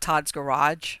Thelma Todd's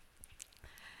garage.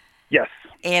 Yes.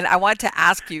 And I wanted to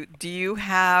ask you, do you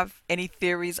have any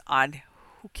theories on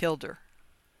who killed her?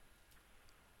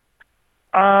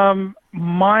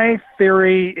 My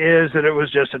theory is that it was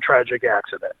just a tragic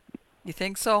accident. You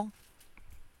think so?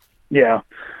 Yeah.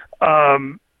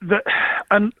 Unless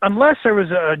there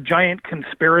was a giant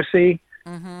conspiracy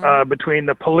between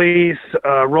the police,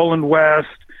 Roland West,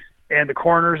 and the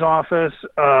coroner's office,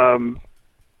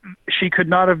 she could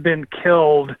not have been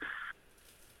killed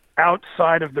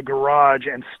outside of the garage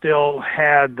and still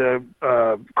had the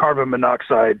carbon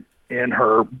monoxide in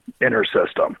her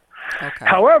system. Okay.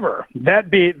 However, that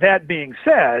being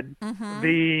said,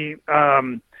 the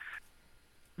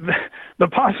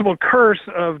possible curse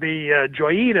of the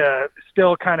Joyita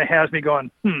still kind of has me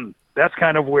going, that's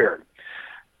kind of weird.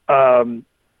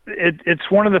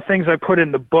 It's one of the things I put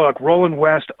in the book. Roland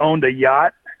West owned a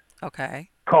yacht. Okay.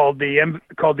 Called the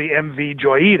MV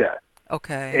Joyita.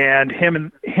 Okay. And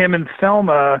him and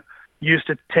Thelma used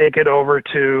to take it over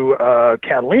to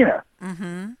Catalina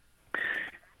Mm-hmm.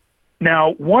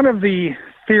 Now, one of the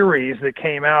theories that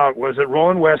came out was that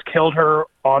Roland West killed her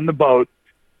on the boat,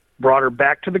 brought her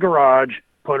back to the garage,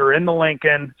 put her in the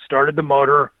Lincoln, started the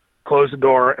motor, closed the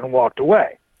door, and walked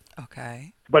away.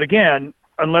 Okay. But again,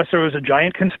 unless there was a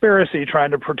giant conspiracy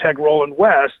trying to protect Roland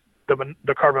West,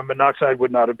 the carbon monoxide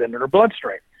would not have been in her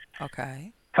bloodstream.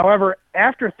 Okay. However,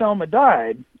 after Thelma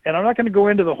died, and I'm not going to go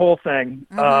into the whole thing,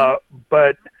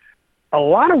 but a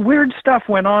lot of weird stuff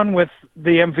went on with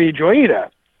the MV Joyita,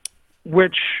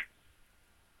 which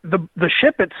the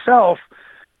ship itself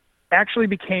actually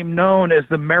became known as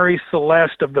the Mary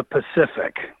Celeste of the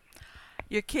Pacific.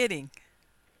 You're kidding.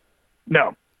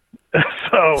 No.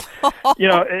 So,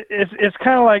 it's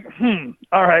kind of like,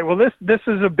 all right, well, this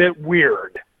is a bit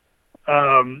weird.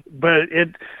 But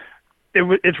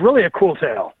it's really a cool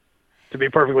tale, to be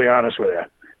perfectly honest with you.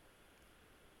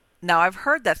 Now, I've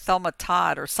heard that Thelma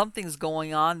Todd or something's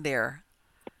going on there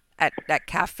at that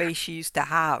cafe she used to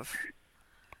have.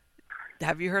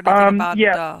 Have you heard anything about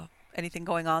Yeah. anything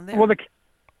going on there? Well,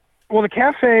 the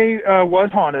cafe was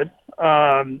haunted,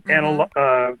 and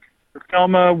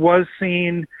Thelma was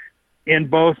seen in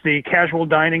both the casual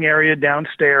dining area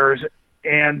downstairs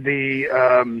and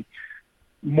the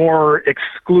more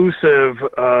exclusive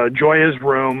Joya's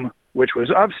room, which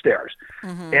was upstairs,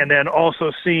 and then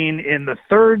also seen in the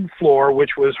third floor,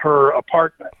 which was her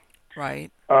apartment.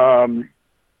 Right. And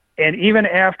even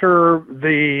after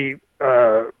the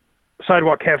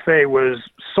Sidewalk Cafe was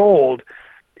sold,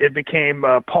 it became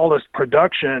Paulist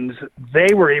Productions.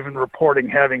 They were even reporting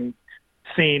having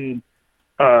seen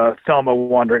Thelma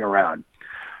wandering around.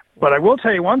 But I will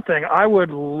tell you one thing: I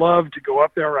would love to go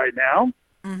up there right now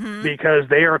because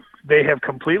they have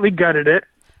completely gutted it.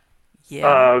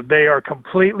 Yeah. They are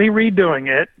completely redoing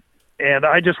it, and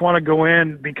I just want to go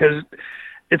in because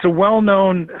it's a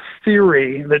well-known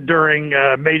theory that during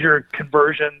major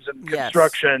conversions and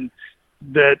construction,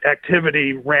 that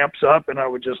activity ramps up, and I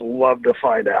would just love to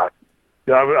find out.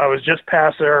 I was just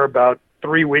past there about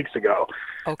 3 weeks ago.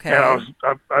 Okay. And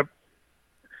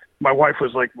my wife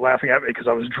was like laughing at me because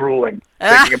I was drooling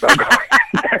thinking about going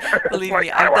there. Believe me,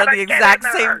 I've done the exact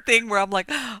same thing where I'm like,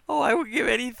 oh, I would give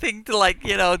anything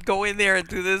to go in there and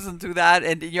do this and do that.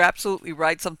 And you're absolutely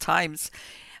right. Sometimes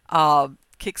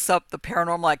kicks up the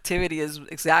paranormal activity is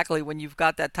exactly when you've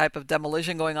got that type of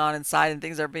demolition going on inside and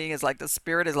things are being, is like the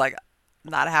spirit is like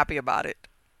not happy about it.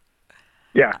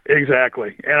 Yeah,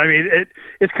 exactly. And I mean,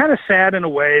 it's kind of sad in a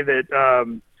way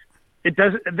that it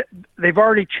does. They've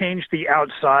already changed the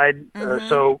outside,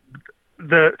 so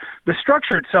the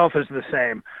structure itself is the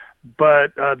same,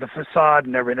 but the facade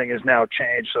and everything is now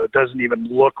changed, so it doesn't even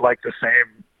look like the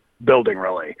same building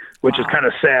really, which is kind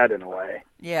of sad in a way.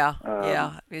 Yeah,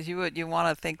 because you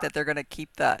want to think that they're going to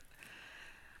keep that.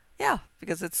 Yeah,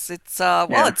 because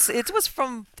it was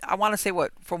from, I want to say,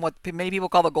 from what many people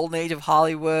call the golden age of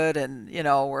Hollywood, and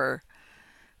where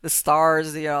the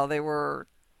stars, they were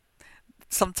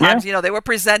sometimes, they were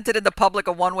presented in the public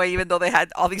in one way, even though they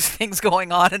had all these things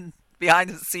going on and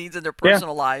behind the scenes in their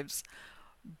personal lives.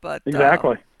 But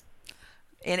exactly.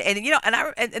 And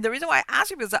the reason why I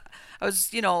asked you because I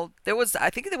was,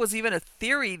 I think there was even a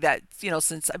theory that,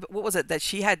 since, what was it, that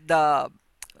she had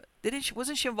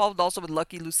wasn't she involved also with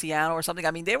Lucky Luciano or something? I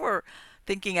mean, they were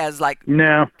thinking as like,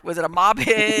 no, was it a mob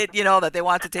hit? That they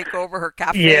wanted to take over her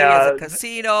cafe as a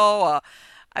casino.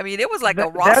 I mean, it was like a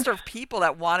roster of people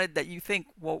that wanted, that you think,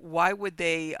 well, why would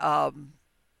they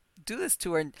do this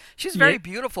to her? And she's very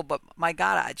beautiful, but my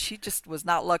God, she just was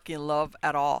not lucky in love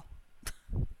at all.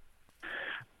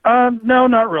 No,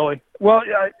 not really. Well,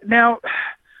 now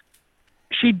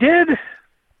she did.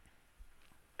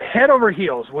 Head over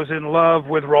heels was in love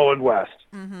with Roland West.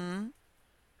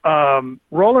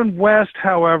 Roland West,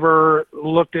 however,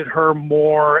 looked at her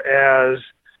more as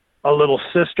a little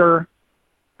sister.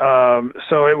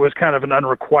 So it was kind of an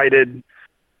unrequited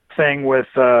thing with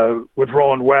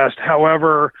Roland West.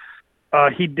 However,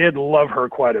 he did love her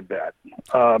quite a bit,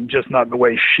 just not the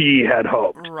way she had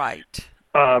hoped. Right.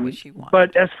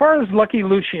 But as far as Lucky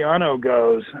Luciano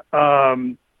goes,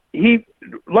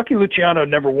 Lucky Luciano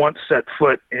never once set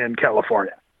foot in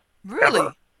California. Really?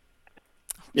 Ever.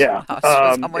 Yeah.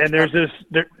 And there's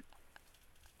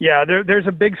there's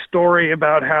a big story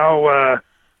about how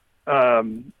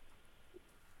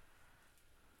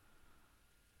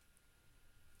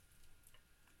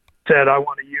said, I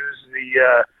want to use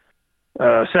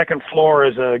the second floor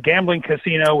as a gambling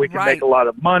casino. We can make a lot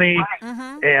of money.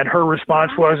 And her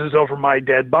response was, over my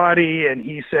dead body. And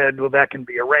he said, well, that can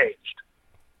be arranged.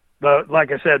 But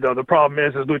like I said, though, the problem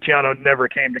is Luciano never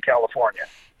came to California,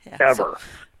 ever.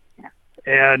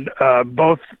 And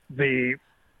both the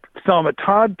Thelma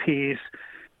Todd piece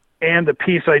and the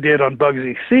piece I did on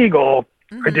Bugsy Siegel,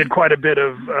 I did quite a bit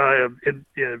of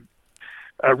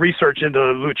research into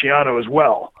Luciano as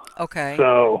well. Okay.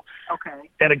 So,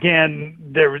 and again,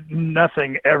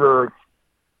 nothing ever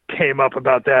came up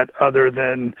about that other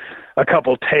than a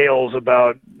couple tales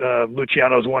about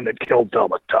Luciano's one that killed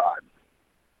Thelma Todd.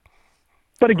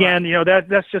 But again,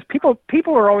 that's just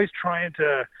people are always trying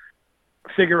to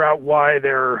figure out why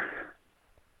their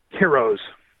heroes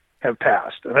have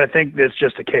passed. And I think it's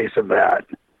just a case of that.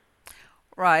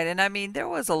 Right. And I mean, there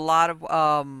was a lot of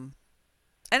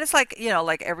and it's like,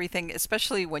 like everything,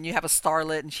 especially when you have a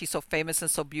starlet and she's so famous and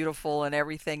so beautiful and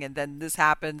everything, and then this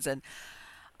happens, and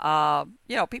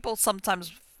people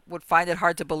sometimes would find it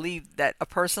hard to believe that a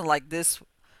person like this,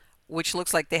 which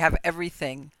looks like they have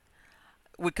everything,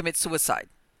 would commit suicide.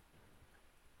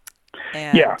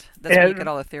 And that's where you get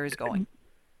all the theories going.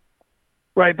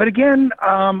 Right, but again,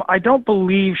 I don't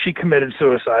believe she committed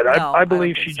suicide. No, I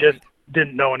believe she just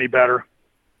didn't know any better.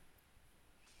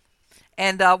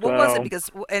 And what was it?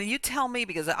 And you tell me,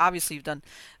 because obviously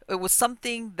it was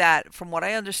something that, from what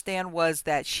I understand, was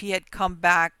that she had come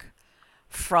back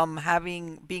from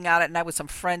being out at night with some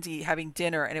friends, having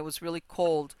dinner, and it was really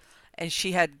cold, and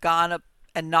she had gone up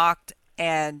and knocked,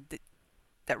 and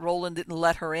that Roland didn't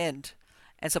let her in.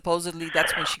 And supposedly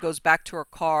that's when she goes back to her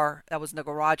car that was in the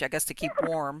garage, I guess, to keep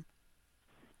warm.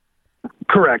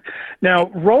 Correct. Now,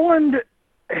 Roland,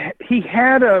 he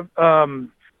had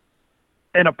an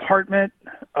apartment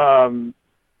at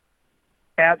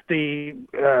the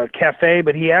cafe,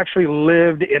 but he actually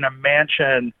lived in a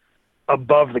mansion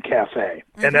above the cafe,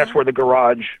 and that's where the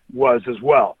garage was as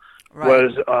well.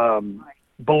 Right.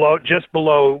 Was just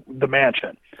below the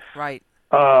mansion. Right.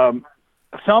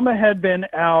 Thelma had been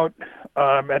out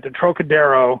at the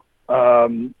Trocadero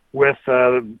with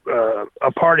a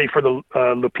party for the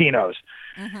Lupinos,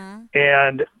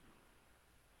 and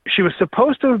she was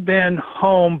supposed to have been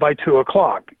home by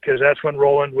 2:00 because that's when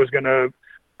Roland was going to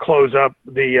close up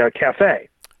the cafe.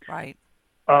 Right.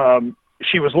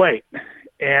 She was late,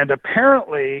 and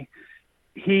apparently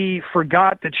he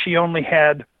forgot that she only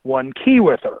had one key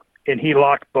with her, and he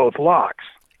locked both locks.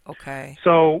 Okay.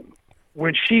 So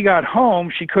when she got home,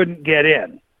 she couldn't get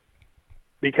in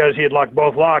because he had locked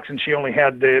both locks, and she only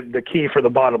had the key for the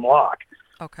bottom lock.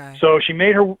 Okay. So she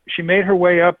made her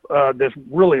way up this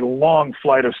really long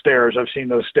flight of stairs. I've seen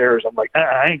those stairs. I'm like,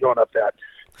 I ain't going up that.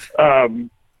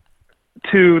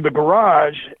 To the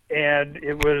garage, and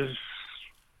it was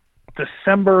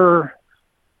December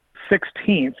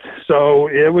 16th, so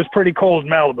it was pretty cold in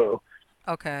Malibu.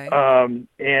 Okay.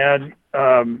 And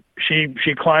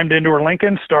she climbed into her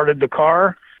Lincoln, started the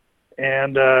car,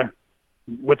 and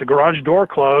with the garage door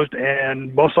closed,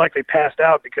 and most likely passed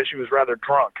out because she was rather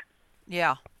drunk.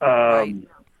 Yeah. Right.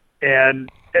 And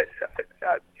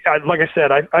like I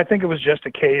said, I think it was just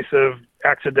a case of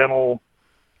accidental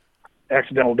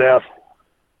death.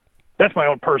 That's my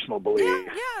own personal belief.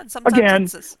 Yeah. And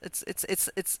sometimes it's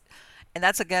and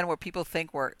that's again where people think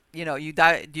you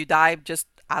die just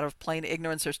out of plain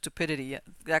ignorance or stupidity,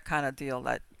 that kind of deal.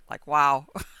 That, like, wow.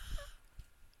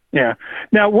 Yeah.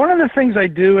 Now, one of the things I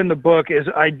do in the book is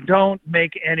I don't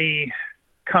make any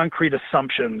concrete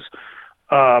assumptions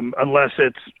unless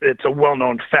it's a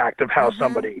well-known fact of how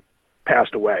somebody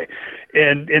passed away.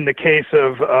 And in the case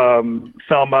of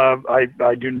Thelma, I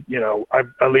do, I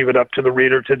leave it up to the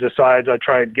reader to decide. I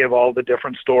try and give all the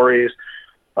different stories.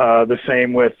 The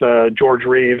same with George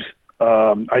Reeves.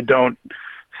 I don't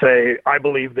say I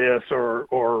believe this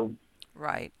or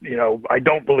right. I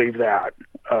don't believe that.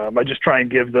 I just try and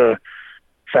give the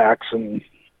facts and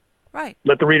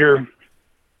let the reader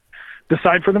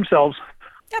decide for themselves.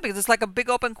 Yeah, because it's like a big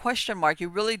open question mark. You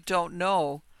really don't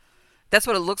know. That's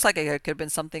what it looks like. It could have been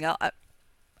something else.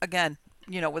 Again,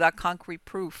 without concrete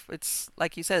proof, it's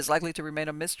like you said, it's likely to remain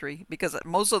a mystery because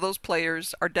most of those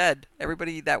players are dead.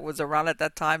 Everybody that was around at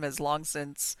that time has long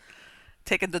since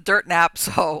taken the dirt nap.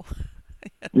 So,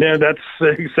 yeah, that's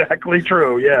exactly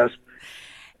true. Yes.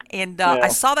 And I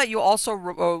saw that you also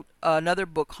wrote another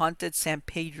book, Haunted San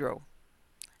Pedro.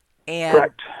 And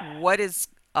correct.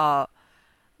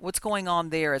 What's going on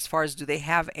there as far as, do they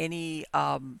have any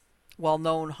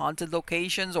well-known haunted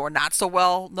locations or not so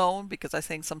well-known? Because I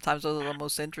think sometimes those are the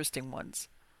most interesting ones.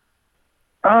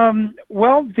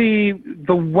 Well, the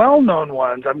well-known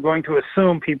ones, I'm going to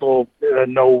assume people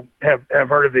have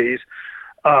heard of these.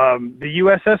 The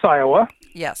USS Iowa.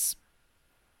 Yes.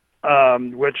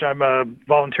 Which I'm a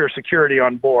volunteer security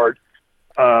on board.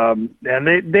 And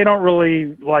they don't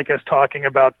really like us talking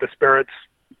about the spirits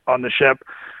on the ship,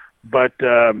 but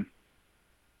the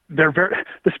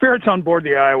spirits on board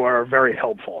the Iowa are very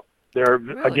helpful. They're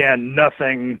Really? again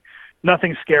nothing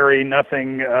scary,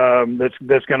 nothing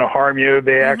that's going to harm you.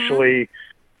 They Mm-hmm. actually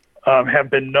have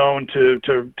been known to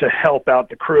help out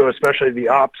the crew, especially the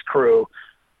ops crew,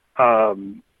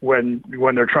 when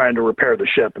they're trying to repair the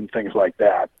ship and things like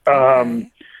that.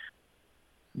 Okay.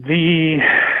 The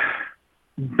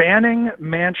Banning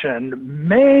Mansion,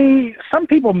 some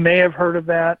people may have heard of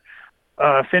that.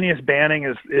 Phineas Banning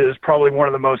is probably one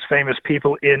of the most famous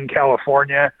people in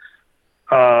California.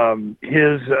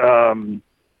 His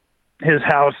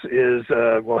house is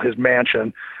his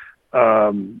mansion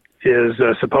is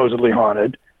supposedly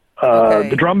haunted. The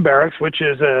Okay. Drum Barracks, which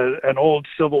is an old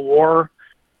Civil War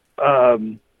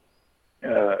um,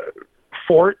 uh,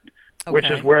 fort, which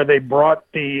is Okay. where they brought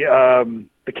the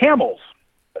camels.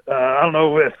 I don't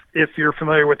know if you're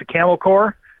familiar with the Camel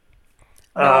Corps.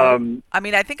 No. Um, I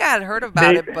mean, I think I had heard about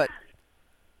they it, but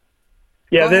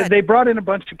yeah go ahead. they brought in a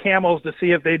bunch of camels to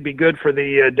see if they'd be good for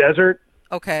the desert,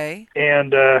 Okay.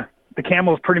 and the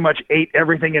camels pretty much ate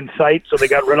everything in sight, so they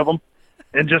got rid of them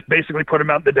and just basically put them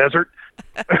out in the desert.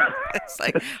 It's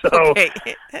like, So okay,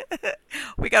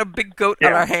 we got a big goat on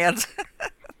yeah, our hands.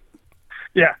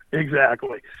 yeah,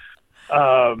 exactly.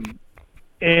 Um,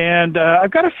 and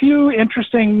I've got a few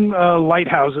interesting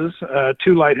lighthouses,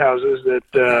 two lighthouses that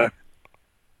Okay.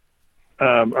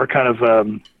 are kind of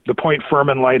the Point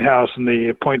Furman Lighthouse and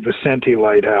the Point Vicente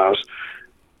Lighthouse.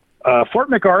 Fort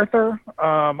MacArthur,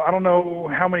 I don't know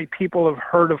how many people have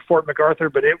heard of Fort MacArthur,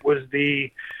 but it was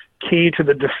the key to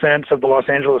the defense of the Los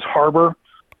Angeles harbor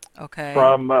Okay.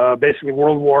 from basically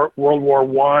World War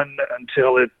One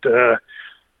until it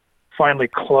finally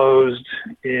closed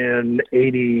in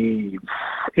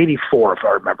 84, if I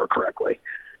remember correctly.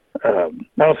 I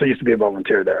also used to be a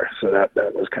volunteer there, so that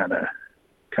was kind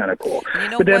of cool. And you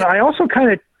know But then what? I also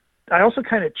kind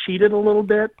of cheated a little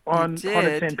bit You on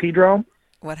Haunted San did. Pedro.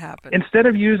 What happened? Instead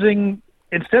of using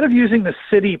the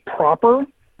city proper,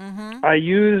 Mm-hmm. I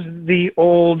used the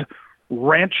old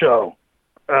Rancho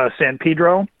San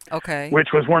Pedro, Okay. which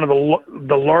was one of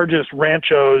the largest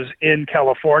ranchos in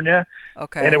California,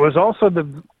 and it Okay. was also the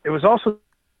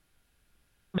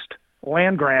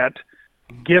land grant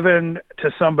given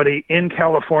to somebody in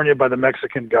California by the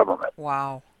Mexican government.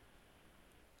 Wow.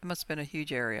 It must have been a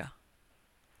huge area.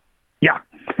 Yeah,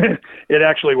 it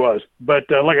actually was. But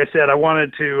like I said, I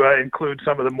wanted to include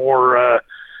some of the more,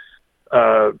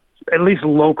 at least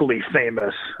locally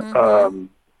famous Mm-hmm.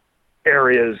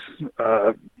 areas.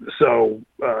 So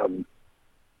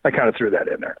I kind of threw that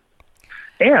in there.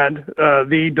 And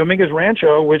the Dominguez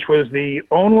Rancho, which was the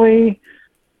only,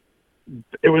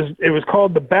 it was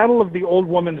called the Battle of the Old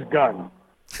Woman's Gun,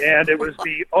 and it was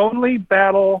the only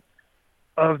battle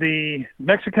of the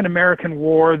Mexican-American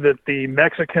War that the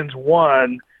Mexicans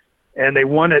won, and they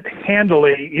won it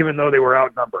handily, even though they were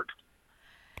outnumbered.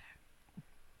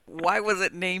 Why was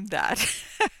it named that?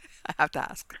 I have to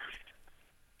ask.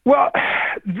 Well,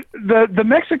 the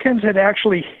Mexicans had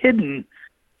actually hidden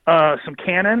some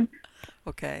cannon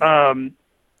Okay. um,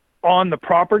 on the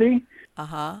property,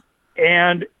 Uh-huh.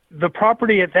 and the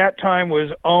property at that time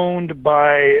was owned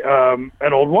by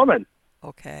an old woman,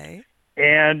 Okay.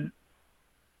 and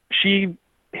she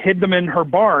hid them in her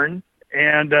barn,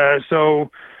 and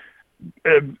so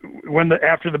uh,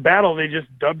 after the battle, they just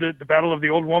dubbed it the Battle of the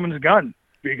Old Woman's Gun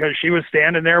because she was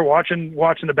standing there watching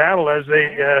the battle as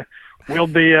they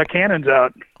wheeled the cannons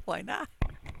out. Why not?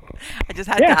 I just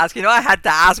had to Yeah, ask. You know, I had to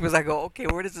ask because I go, okay,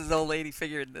 where does this old lady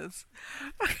figure in this?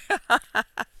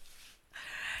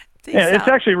 They yeah, it's sound.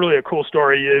 actually really a cool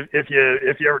story if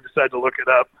you ever decide to look it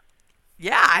up.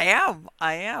 Yeah, I am.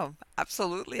 I am.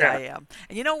 Absolutely, I Yeah. am.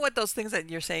 And you know what? Those things that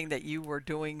you're saying that you were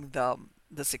doing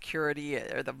the security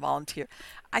or the volunteer,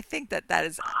 I think that that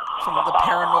is from the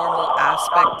paranormal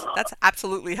aspect. That's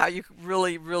absolutely how you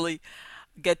really, really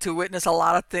get to witness a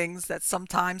lot of things that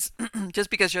sometimes just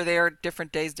because you're there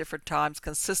different days, different times,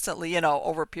 consistently,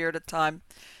 over a period of time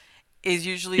is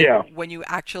usually Yeah. when you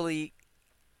actually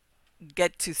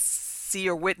get to see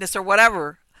or witness or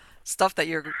whatever stuff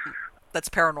that's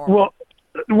paranormal. Well,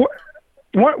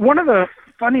 one of the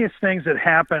funniest things that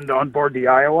happened on board the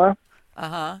Iowa,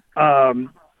 Uh-huh.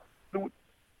 um,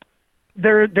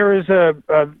 there is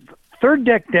a third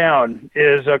deck down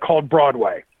is called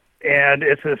Broadway, and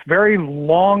it's this very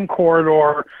long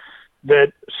corridor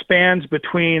that spans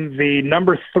between the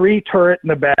number 3 turret in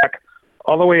the back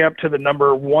all the way up to the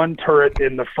number 1 turret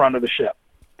in the front of the ship.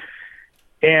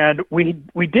 And we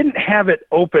didn't have it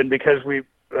open because we're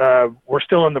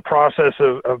still in the process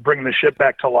of bringing the ship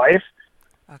back to life.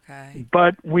 Okay.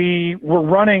 But we were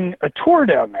running a tour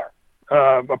down there,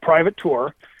 a private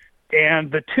tour,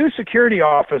 And the two security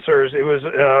officers, it was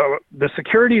the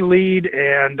security lead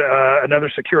and another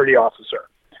security officer.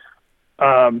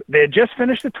 They had just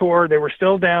finished the tour. They were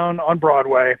still down on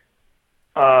Broadway,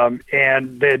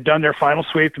 and they had done their final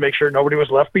sweep to make sure nobody was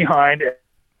left behind.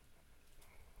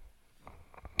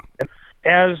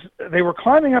 As they were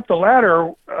climbing up the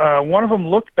ladder, one of them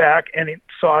looked back and he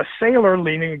saw a sailor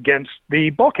leaning against the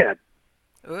bulkhead.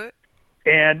 What?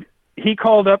 And he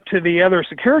called up to the other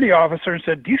security officer and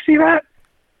said, "Do you see that?"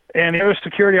 And the other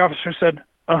security officer said,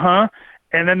 "Uh-huh."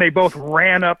 And then they both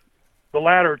ran up the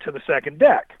ladder to the second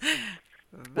deck.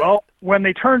 Well, when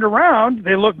they turned around,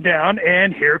 they looked down,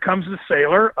 and here comes the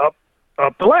sailor up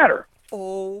the ladder.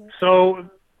 Oh. So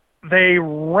they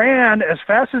ran as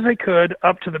fast as they could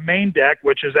up to the main deck,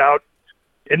 which is out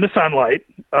in the sunlight,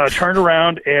 turned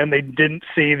around, and they didn't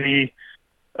see the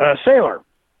sailor.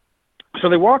 So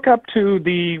they walk up to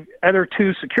the other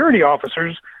two security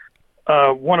officers,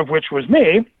 one of which was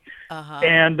me,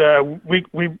 and we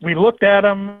looked at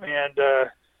them, and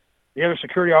the other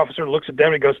security officer looks at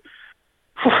them and he goes,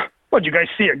 "What, you guys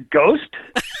see a ghost?"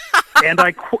 and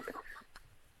I quote,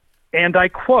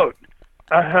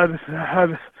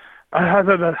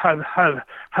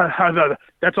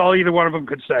 that's all either one of them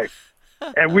could say.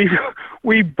 And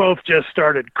we both just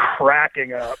started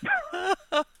cracking up.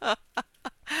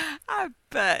 I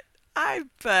bet.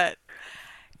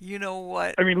 You know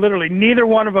what? I mean, literally, neither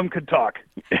one of them could talk.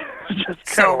 Just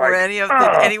So were like, any of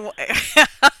the anyone?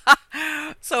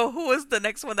 So who was the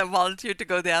next one that volunteered to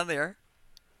go down there?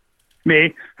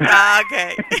 me.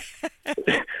 Okay.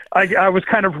 I was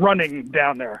kind of running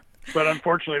down there, but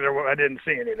unfortunately, I didn't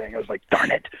see anything. I was like,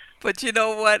 darn it. But you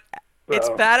know what? It's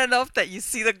bad enough that you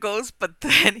see the ghost, but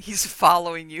then he's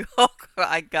following you. Oh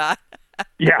my God.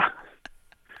 Yeah.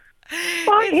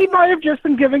 Well, he might have just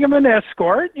been giving him an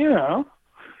escort, you know.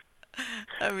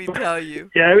 Let me tell you.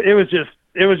 Yeah, it was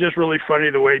just really funny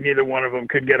the way neither one of them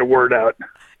could get a word out.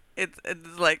 It's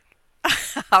like,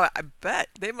 I bet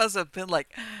they must have been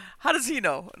like, how does he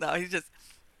know? No, he's just,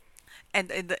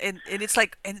 and it's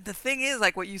like, and the thing is,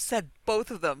 like what you said, both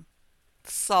of them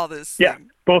saw this Yeah,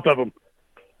 thing. both of them.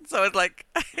 So it's like,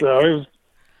 So it was,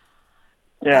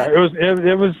 yeah,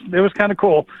 it was kind of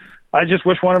cool. I just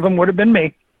wish one of them would have been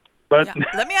me. But yeah.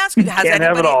 Let me ask you, has can't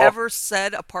have it anybody all. ever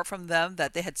said, apart from them,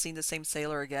 that they had seen the same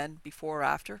sailor again before or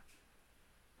after?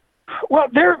 Well,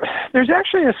 there's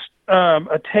actually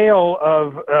a tale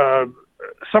of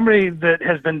somebody that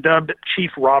has been dubbed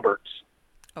Chief Roberts.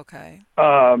 Okay.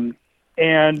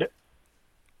 And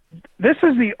this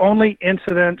is the only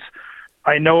incident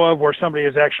I know of where somebody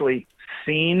has actually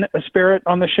seen a spirit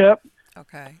on the ship.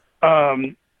 Okay.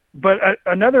 But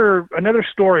another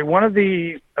story, one of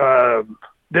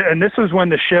and this was when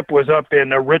the ship was up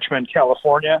in Richmond,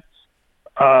 California.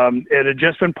 It had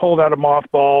just been pulled out of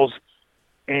mothballs,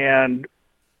 and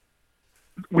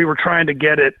we were trying to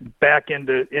get it back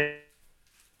into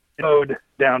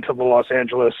down to the Los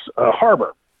Angeles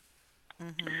harbor.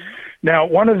 Mm-hmm. Now,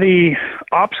 one of the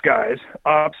ops guys,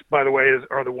 by the way,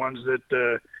 are the ones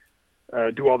that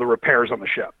do all the repairs on the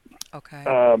ship. Okay.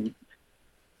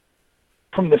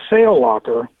 From the sail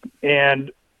locker,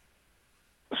 and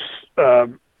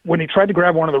when he tried to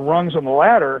grab one of the rungs on the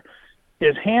ladder,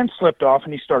 his hand slipped off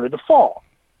and he started to fall.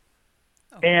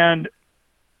 Okay. And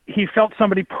he felt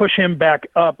somebody push him back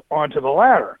up onto the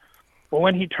ladder. Well,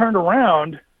 when he turned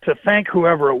around to thank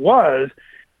whoever it was,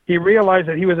 he realized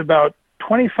that he was about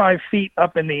 25 feet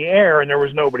up in the air and there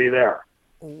was nobody there.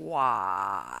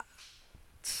 Wow.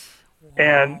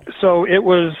 And so it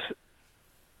was,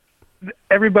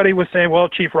 everybody was saying, well,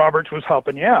 Chief Roberts was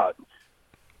helping you out.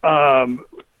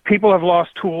 People have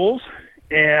lost tools,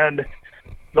 and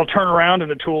they'll turn around and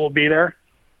the tool will be there.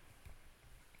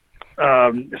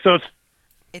 So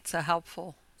it's a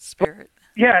helpful spirit.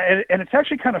 Yeah, and it's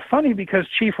actually kind of funny because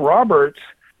Chief Roberts,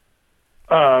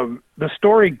 the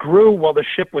story grew while the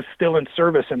ship was still in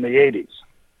service in the 80s.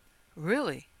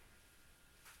 Really?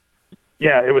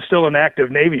 Yeah, it was still an active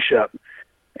Navy ship,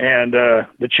 and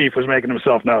the chief was making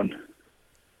himself known.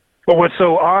 But what's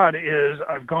so odd is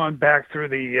I've gone back through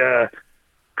the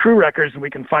crew records and we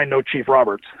can find no Chief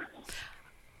Roberts.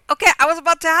 Okay, I was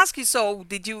about to ask you, so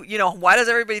did you, why does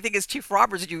everybody think it's Chief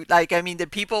Roberts?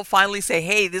 Did people finally say,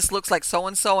 hey, this looks like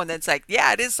so-and-so, and then it's like,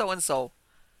 yeah, it is so-and-so?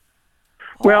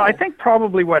 Well, I think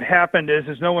probably what happened is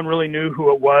no one really knew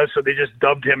who it was, so they just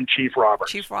dubbed him Chief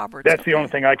Roberts. Chief Roberts. That's the only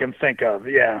thing I can think of,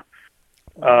 yeah.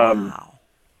 Wow.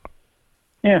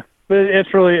 Yeah, but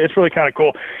it's really kind of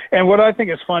cool. And what I think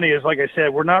is funny is, like I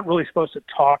said, we're not really supposed to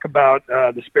talk about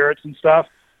the spirits and stuff,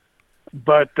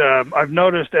 but I've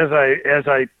noticed as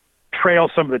I trail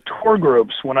some of the tour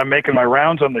groups when I'm making my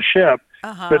rounds on the ship, but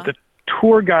Uh-huh. the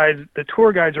tour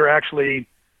guides are actually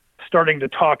starting to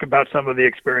talk about some of the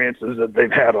experiences that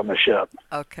they've had on the ship.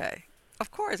 Okay. Of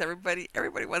course, everybody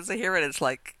wants to hear it. It's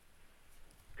like,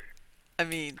 I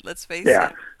mean, let's face Yeah,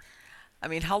 it. I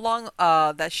mean, how long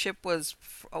that ship was,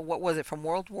 what was it, from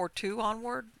World War II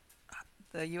onward?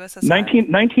 The USS Iowa?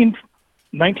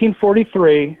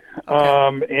 1943,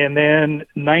 Okay. and then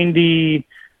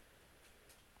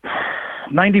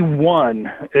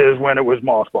 91 is when it was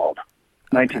mothballed.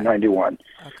 Okay. 1991.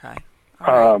 Okay. All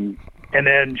right. Um, and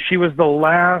then she was the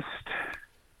last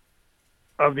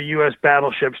of the U.S.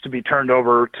 battleships to be turned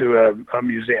over to a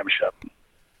museum ship.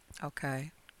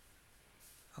 Okay.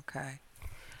 Okay.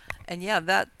 And yeah,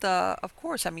 that of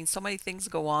course, I mean, so many things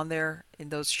go on there in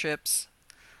those ships.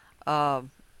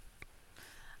 Um,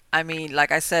 I mean,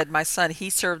 like I said, my son, he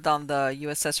served on the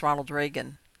USS Ronald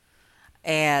Reagan.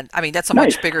 And I mean, that's a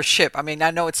Nice. much bigger ship. I mean, I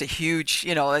know it's a huge,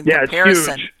 in Yeah, it's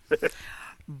comparison, huge.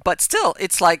 but still,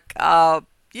 it's like,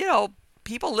 you know,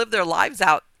 people live their lives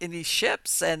out in these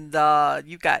ships, and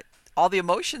you've got all the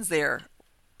emotions there.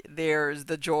 There's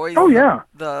the joy, Oh yeah.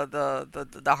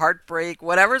 the heartbreak,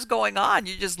 whatever's going on,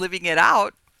 you're just living it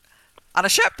out on a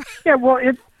ship. Yeah. Well,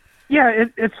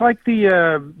 it's like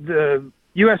the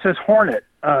USS Hornet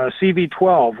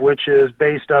CV-12, which is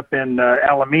based up in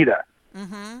Alameda.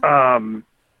 Mm-hmm. Um,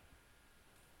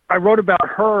 I wrote about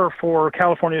her for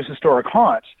California's Historic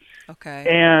Haunts, Okay.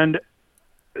 and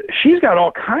she's got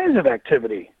all kinds of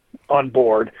activity on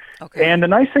board. And Okay. the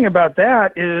nice thing about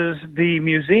that is the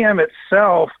museum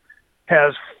itself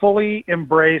has fully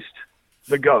embraced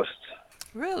the ghosts.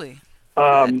 Really?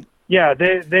 Good. Yeah,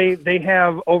 they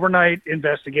have overnight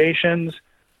investigations,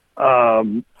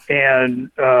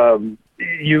 and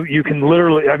you can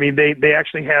literally. I mean, they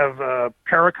actually have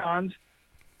paracons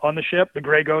on the ship, the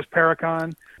Gray Ghost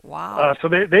Paracon. Wow. So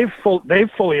they've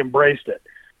fully embraced it.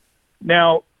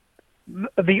 Now,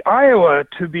 the Iowa,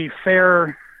 to be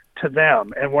fair to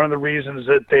them, and one of the reasons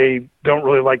that they don't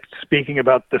really like speaking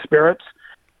about the spirits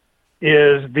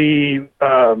is the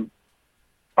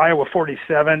Iowa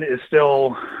 47 is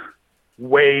still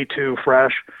way too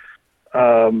fresh.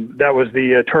 That was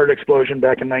the turret explosion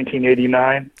back in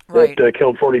 1989 Right. that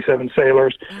killed 47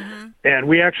 sailors, Mm-hmm. and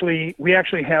we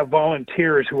actually have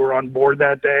volunteers who were on board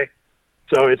that day.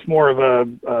 So it's more of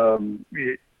a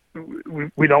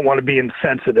we don't want to be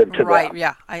insensitive to Right. them.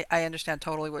 Yeah. I understand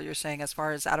totally what you're saying as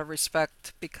far as out of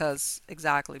respect because because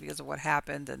of what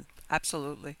happened and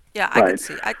absolutely. Yeah, Right.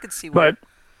 I could see But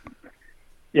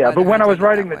yeah, why but they're when I was handling it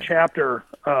writing that the way. chapter,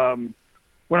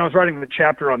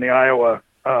 on the Iowa,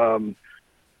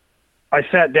 I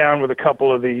sat down with a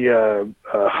couple of the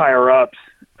higher ups,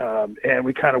 and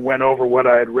we kind of went over what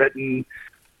I had written,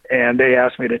 and they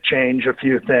asked me to change a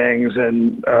few things,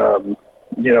 and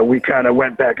we kind of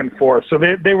went back and forth. So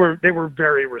they were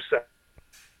very receptive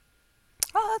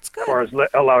Oh, that's as good. far as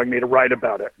allowing me to write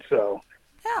about it. So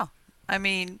Yeah. I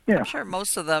mean, I'm yeah, sure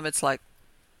most of them it's like,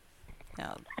 you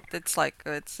know, it's like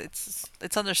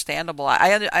it's understandable.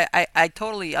 I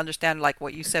totally understand like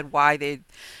what you said why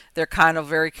they're kind of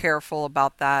very careful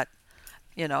about that,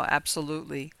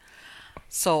 absolutely.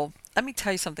 So let me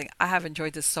tell you something. I have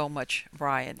enjoyed this so much,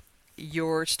 Brian.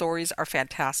 Your stories are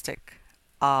fantastic.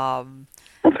 Um,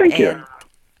 well, thank you. and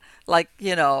like,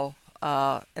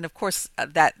 and of course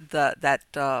that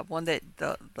one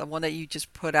the one that you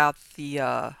just put out, the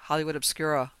Hollywood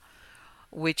Obscura,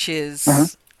 which Uh-huh.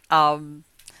 is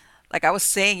like I was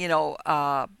saying,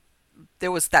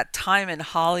 there was that time in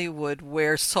Hollywood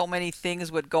where so many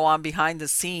things would go on behind the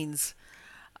scenes,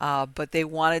 but they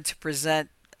wanted to present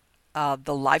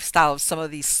the lifestyle of some of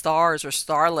these stars or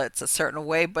starlets a certain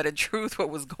way, but in truth, what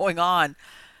was going on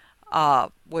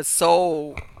was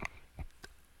so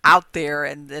out there,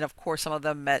 and then of course some of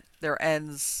them met their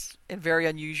ends in very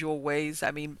unusual ways.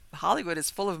 I mean, Hollywood is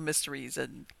full of mysteries,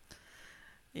 and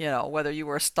whether you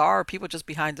were a star or people just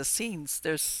behind the scenes,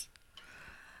 there's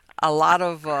a lot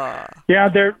of Yeah,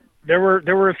 there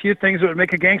were a few things that would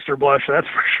make a gangster blush. That's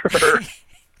for sure.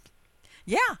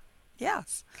 yeah,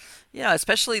 yes.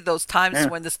 Especially those times Yeah.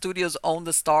 when the studios own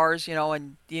the stars,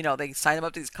 and they sign them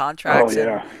up to these Oh contracts, and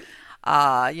yeah.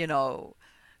 uh, you know,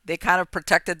 they kind of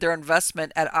protected their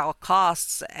investment at all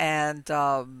costs, and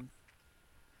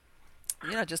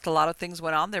just a lot of things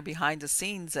went on there behind the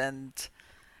scenes, and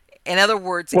in other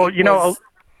words, Well, it was.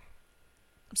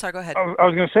 I'm sorry. Go ahead. I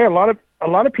was going to say a lot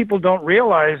of people don't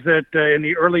realize that in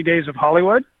the early days of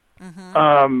Hollywood, Hmm.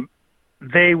 um,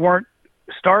 they weren't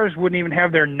stars wouldn't even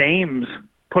have their names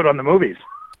put on the movies.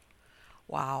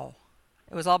 Wow.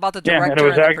 It was all about the Yeah, and it director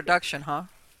was and the production, huh?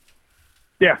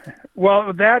 yeah.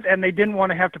 Well, that and they didn't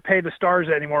want to have to pay the stars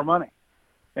any more money.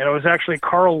 and it was actually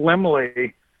Carl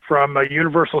Laemmle from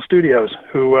Universal Studios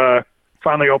who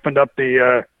finally opened up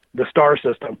the star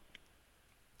system.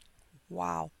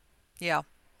 Wow. Yeah.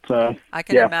 So I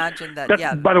can yeah, imagine that. that's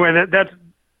Yeah. by the way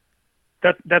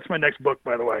that's my next book,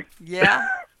 by the way. Yeah.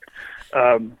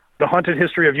 The Haunted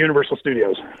History of Universal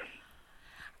Studios.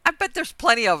 I bet there's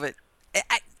plenty of it.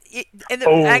 And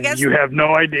Oh, I guess you have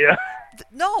no idea.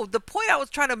 no, the point I was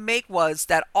trying to make was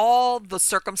that all the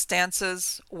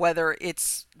circumstances, whether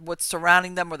it's what's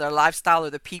surrounding them or their lifestyle or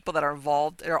the people that are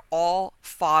involved, they're all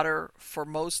fodder for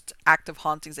most active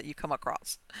hauntings that you come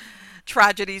across.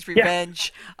 Tragedies, Yeah,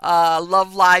 revenge,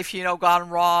 love life, gone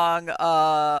wrong,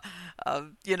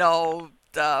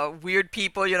 weird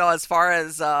people, as far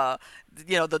as,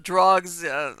 the drugs,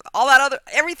 all that other,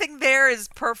 everything there is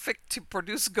perfect to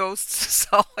produce ghosts.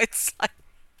 So it's like,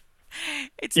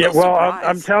 it's yeah. no Well,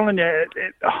 I'm surprise. telling you,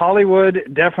 Hollywood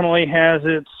definitely has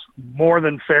its more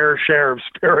than fair share of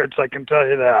spirits. I can tell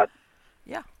you that.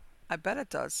 Yeah, I bet it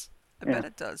does. I Yeah. bet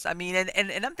it does. I mean,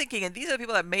 and I'm thinking, and these are the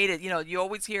people that made it. You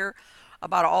always hear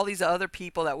about all these other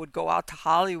people that would go out to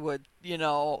Hollywood,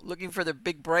 looking for their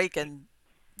big break, and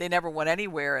they never went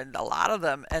anywhere. And a lot of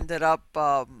them ended up,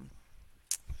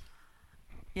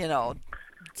 you know,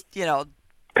 you know,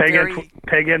 very,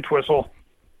 Peg Entwistle.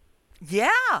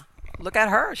 yeah. Look at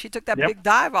her. She took that Yep, big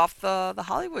dive off the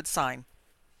Hollywood sign.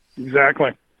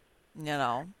 exactly. You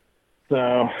know,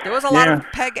 So there was a lot yeah. of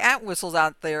Peg ant whistles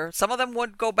out there. Some of them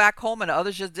would go back home, and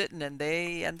others just didn't, and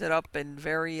they ended up in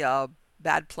very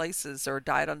bad places or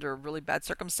died under really bad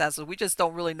circumstances. We just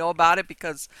don't really know about it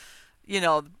because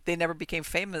they never became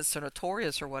famous or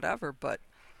notorious or whatever. But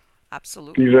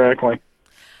absolutely, Exactly.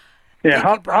 Yeah,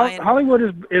 thank you, Brian. Hollywood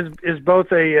is both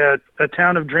a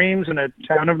town of dreams and a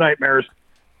town of nightmares.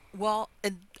 Well,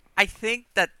 and I think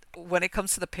that when it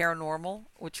comes to the paranormal,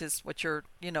 which is what your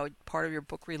part of your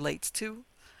book relates to,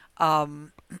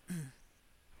 um,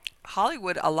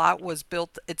 Hollywood a lot was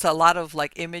built. It's a lot of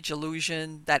like image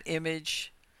illusion. That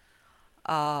image.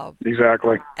 Uh,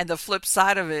 Exactly. and the flip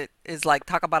side of it is like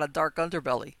talk about a dark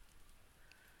underbelly.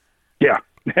 Yeah,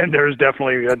 and there's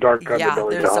definitely a dark Yeah,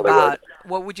 underbelly to there's Hollywood. about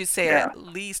what would you say Yeah, at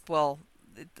least? Well,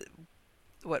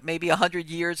 what maybe 100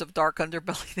 years of dark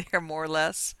underbelly there, more or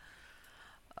less.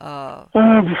 Uh,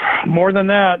 uh, more than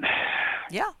that.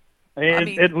 yeah, I It,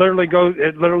 mean, it literally goes.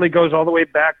 It literally goes all the way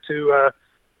back to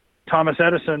Thomas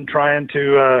Edison trying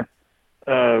to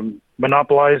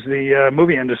monopolize the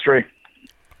movie industry.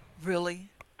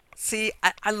 really. See,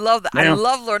 I love that. I Yeah,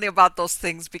 love learning about those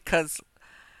things because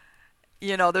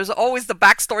there's always the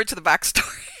backstory to the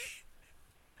backstory,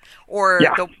 or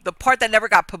yeah. the part that never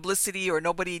got publicity, or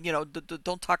nobody,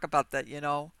 don't talk about that.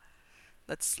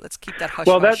 Let's keep that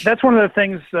hush Well, hush. that's one of the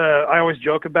things I always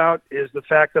joke about is the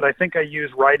fact that I think I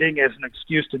use writing as an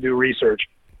excuse to do research.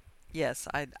 Yes,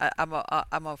 I'm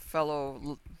a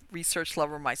fellow research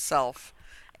lover myself,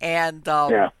 and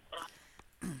Yeah,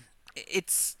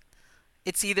 it's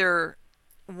it's either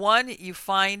one you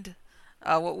find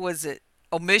what was it,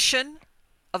 omission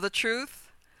of the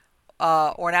truth,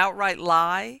 or an outright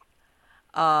lie,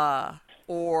 uh,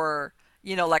 or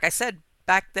like I said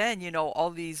back then, all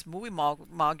these movie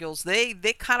moguls, they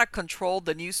kind of controlled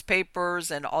the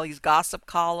newspapers and all these gossip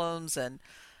columns, and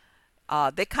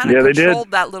they kind of yeah, they did.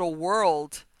 controlled that little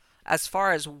world as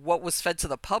far as what was fed to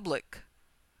the public,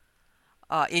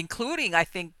 including, I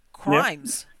think, Yeah,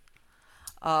 crimes.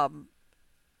 Um,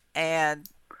 and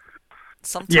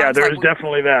yeah. sometimes, like, There's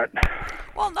definitely that.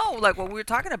 well, no, like what we were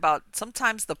talking about,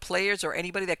 sometimes the players or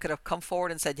anybody that could have come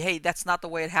forward and said, hey, that's not the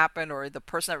way it happened, or the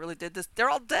person that really did this, they're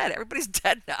all dead. Everybody's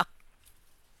dead now.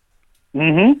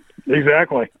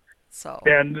 Exactly. So,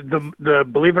 And the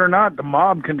believe it or not, the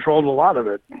mob controlled a lot of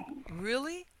it.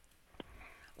 really?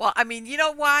 Well, I mean, you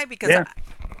know why? Because, Yeah.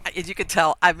 as you can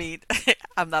tell, I mean,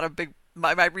 I'm not a big,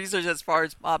 my research as far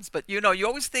as mobs, but you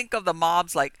always think of the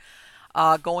mobs like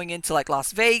going into like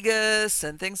Las Vegas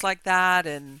and things like that,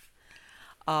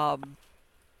 um,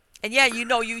 and yeah,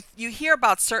 you hear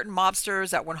about certain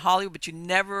mobsters that were in Hollywood, but you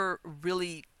never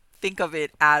really think of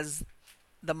it as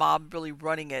the mob really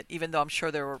running it, even though I'm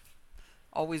sure they were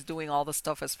always doing all the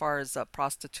stuff as far as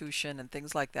prostitution and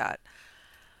things like that.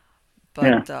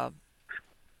 But Yeah.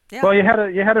 yeah, Well, you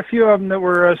had a few of them that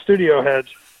were studio heads.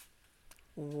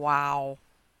 wow.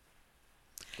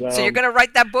 So you're So, gonna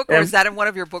write that book, or is and that in one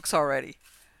of your books already?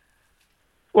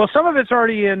 well, some of it's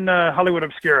already in Hollywood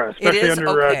Obscura, It especially is under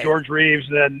okay. George Reeves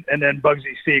and then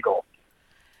Bugsy Siegel.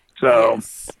 So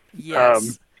Yes,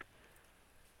 um, yes.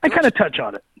 I kind George of touch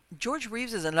on it. George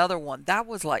Reeves is another one. That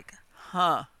was like,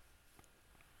 huh?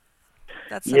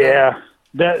 That's another. Yeah,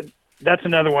 that's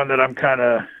another one that I'm kind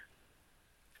of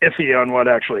iffy on what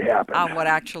actually happened. on what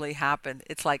actually happened.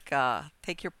 It's like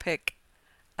take your pick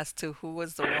as to who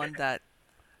was the one that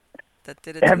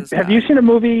did it to this Have you guy. seen a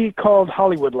movie called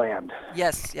Hollywoodland?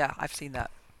 Yes, yeah, I've seen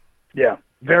that. Yeah,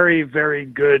 very very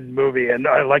good movie, and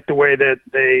I like the way that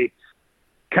they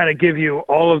kind of give you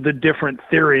all of the different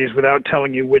theories without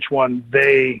telling you which one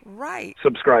they Right,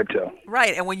 subscribe to.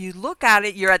 right. And when you look at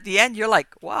it, you're at the end. You're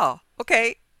like, wow,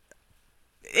 okay.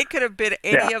 It could have been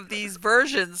Yeah, any of these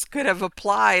versions could have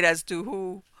applied as to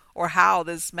who or how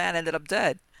this man ended up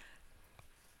dead.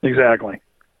 exactly.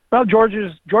 Well, George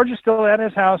is still at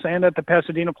his house and at the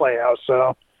Pasadena Playhouse.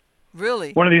 So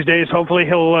Really. one of these days, hopefully,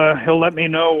 he'll let me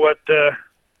know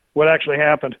what actually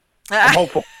happened. I'm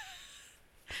hopeful.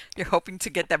 You're hoping to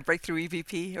get that breakthrough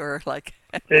EVP or like.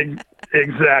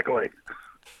 Exactly.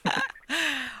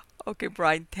 Okay,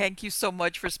 Brian, thank you so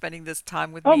much for spending this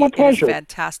time with Oh, my me. It is pleasure.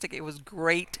 fantastic. It was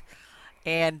great.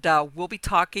 And we'll be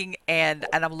talking, and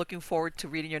I'm looking forward to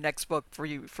reading your next book for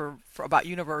you for about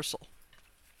Universal.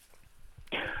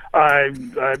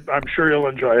 I'm sure you'll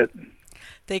enjoy it.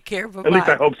 Take care. Bye At least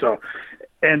I bye. hope so.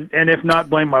 And if not,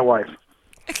 blame my wife.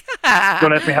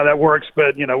 Don't ask me how that works,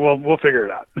 but we'll figure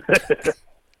it out.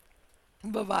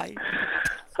 Bye bye.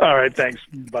 All right, thanks.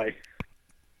 Bye.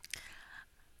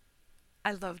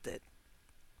 I loved it.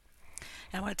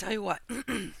 And I want to tell you what.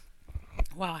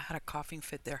 Wow, I had a coughing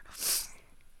fit there.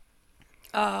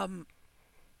 Um,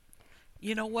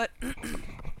 you know what?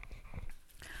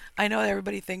 I know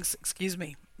everybody thinks, excuse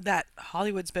me, that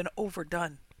Hollywood's been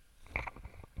overdone.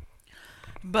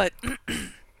 But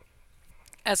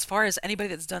as far as anybody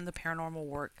that's done the paranormal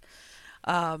work,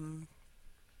 um,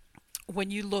 when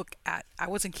you look at, I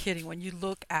wasn't kidding, when you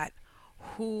look at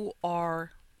who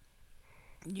are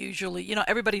usually,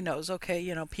 everybody knows,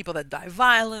 okay, people that die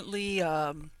violently,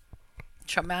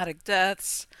 traumatic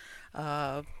deaths,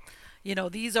 uh,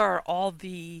 these are all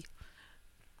the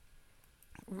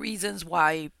reasons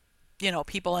why,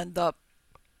 people end up,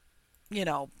 you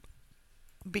know,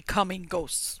 becoming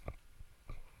ghosts.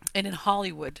 And in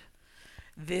Hollywood,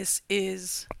 this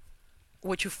is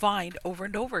what you find over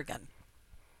and over again.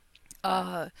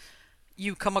 Uh,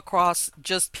 you come across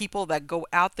just people that go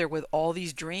out there with all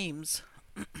these dreams,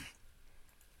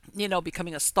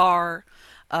 becoming a star.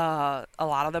 A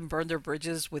lot of them burn their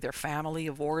bridges with their family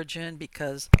of origin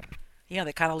because,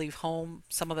 they kind of leave home.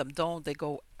 Some of them don't. They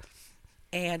go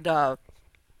and and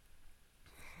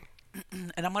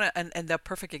I'm gonna and the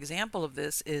perfect example of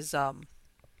this is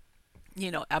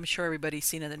I'm sure everybody's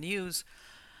seen in the news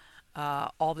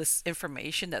all this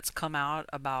information that's come out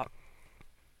about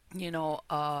you know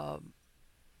uh,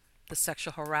 the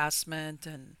sexual harassment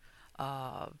and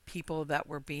people that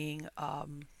were being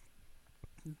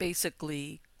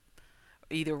basically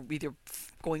either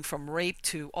going from rape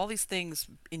to all these things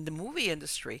in the movie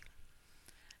industry.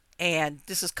 And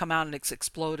this has come out and it's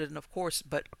exploded, and of course,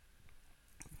 but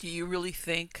do you really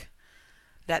think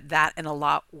that and a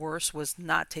lot worse was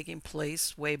not taking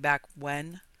place way back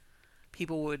when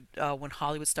people would when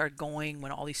Hollywood started going,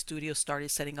 when all these studios started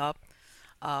setting up?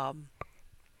 um,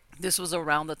 this was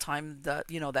around the time that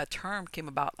that term came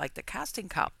about, like the casting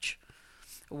couch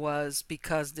was,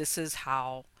 because this is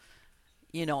how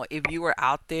if you were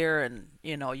out there and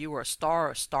you were a star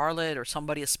or a starlet or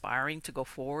somebody aspiring to go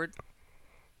forward,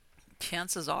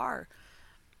 chances are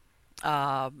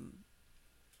um,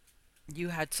 you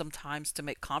had sometimes to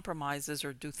make compromises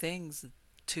or do things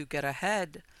to get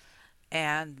ahead.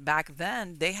 And back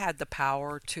then, they had the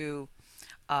power to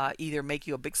either make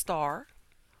you a big star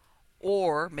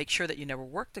or make sure that you never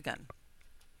worked again.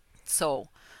 So,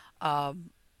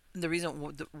 the reason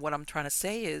what I'm trying to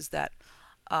say is that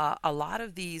a lot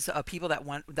of these people that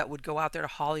would go out there to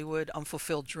Hollywood,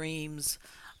 unfulfilled dreams,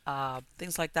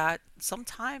 things like that,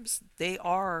 sometimes they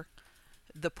are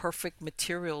the perfect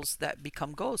materials that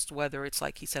become ghosts. Whether it's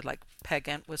like he said, like Peg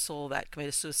Entwistle that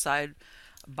committed suicide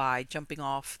by jumping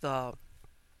off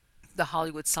the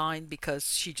Hollywood sign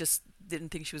because she just didn't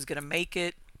think she was going to make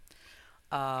it.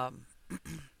 Um,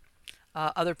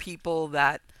 other people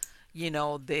that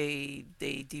they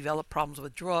develop problems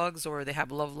with drugs, or they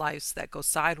have love lives that go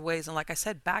sideways. And like I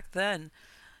said, back then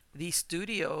these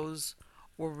studios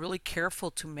were really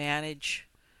careful to manage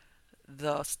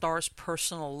the star's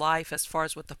personal life as far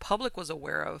as what the public was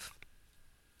aware of.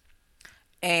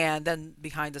 And then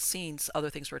behind the scenes, other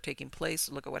things were taking place.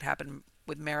 Look at what happened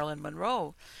with Marilyn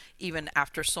Monroe. Even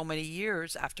after so many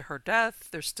years after her death,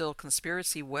 there's still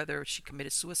conspiracy whether she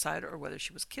committed suicide or whether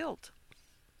she was killed.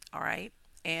 All right.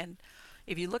 And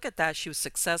if you look at that, she was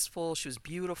successful. She was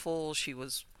beautiful. She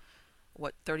was,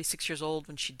 what, 36 years old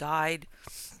when she died.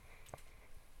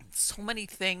 So many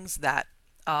things that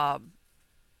um,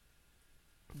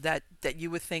 that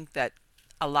you would think that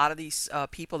a lot of these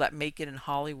people that make it in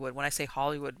Hollywood, when I say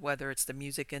Hollywood, whether it's the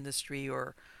music industry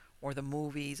or the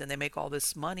movies, and they make all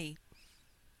this money,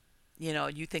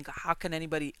 you think, how can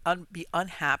anybody be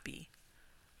unhappy?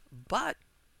 But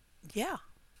yeah,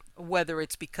 whether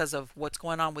it's because of what's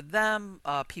going on with them,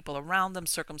 people around them,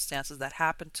 circumstances that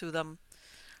happen to them,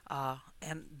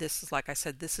 and this is, like I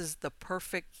said, this is the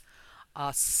perfect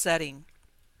setting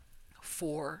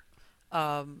for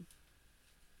um,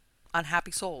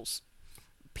 unhappy souls,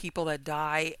 people that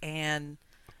die and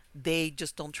they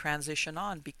just don't transition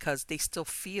on because they still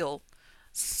feel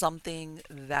something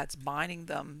that's binding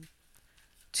them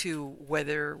to where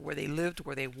they lived,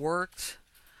 where they worked.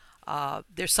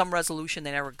 There's some resolution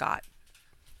they never got,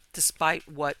 despite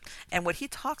what. And what he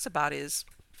talks about is,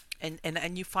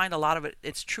 and you find a lot of it.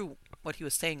 It's true what he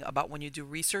was saying about when you do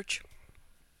research,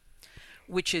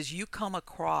 which is you come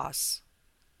across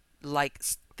like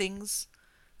things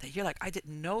that you're like, I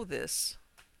didn't know this.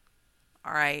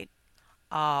 All right,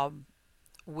 um,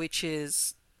 which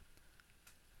is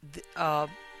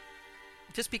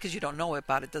just because you don't know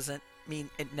about it doesn't mean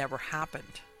it never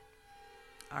happened.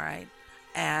 All right,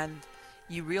 and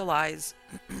you realize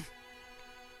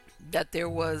that there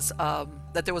was a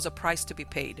price to be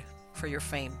paid for your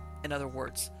fame. In other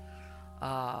words,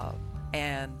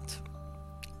 and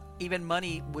even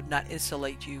money would not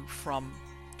insulate you from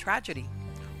tragedy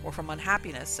or from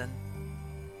unhappiness. And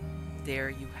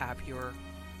there you have your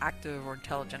active or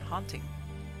intelligent haunting.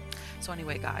 So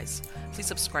anyway, guys, please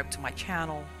subscribe to my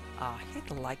channel. Hit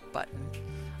the like button.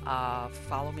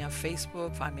 Follow me on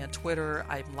Facebook. Find me on Twitter.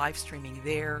 I'm live streaming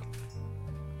there.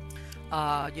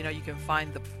 You can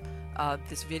find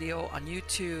this video on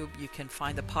YouTube. You can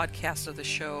find the podcast of the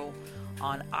show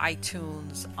on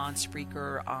iTunes, on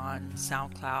Spreaker, on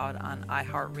SoundCloud, on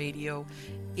iHeartRadio.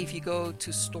 If you go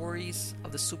to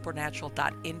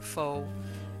storiesofthesupernatural.info,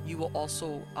 you will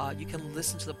also you can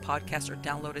listen to the podcast or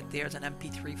download it there as an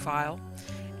MP3 file.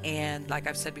 And like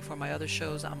I've said before, my other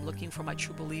shows, I'm looking for my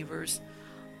true believers.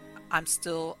 I'm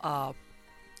still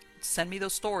send me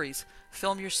those stories.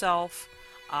 Film yourself,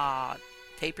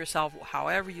 tape yourself,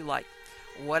 however you like.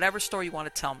 Whatever story you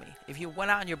want to tell me. If you went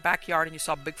out in your backyard and you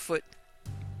saw Bigfoot,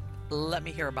 let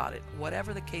me hear about it.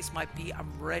 Whatever the case might be,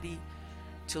 I'm ready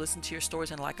to listen to your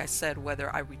stories. And like I said, whether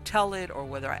I retell it or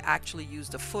whether I actually use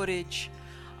the footage,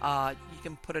 you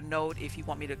can put a note if you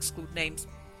want me to exclude names.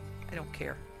 I don't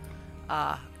care.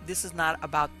 This is not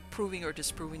about proving or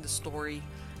disproving the story.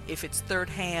 If it's third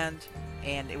hand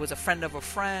and it was a friend of a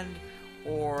friend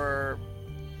or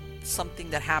something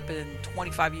that happened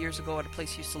 25 years ago at a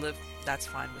place you used to live, that's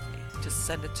fine with me. Just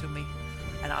send it to me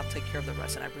and I'll take care of the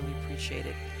rest. And I really appreciate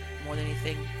it. More than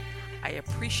anything, I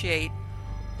appreciate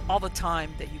all the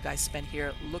time that you guys spend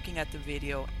here looking at the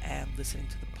video and listening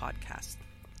to the podcast.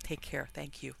 Take care.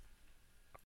 Thank you.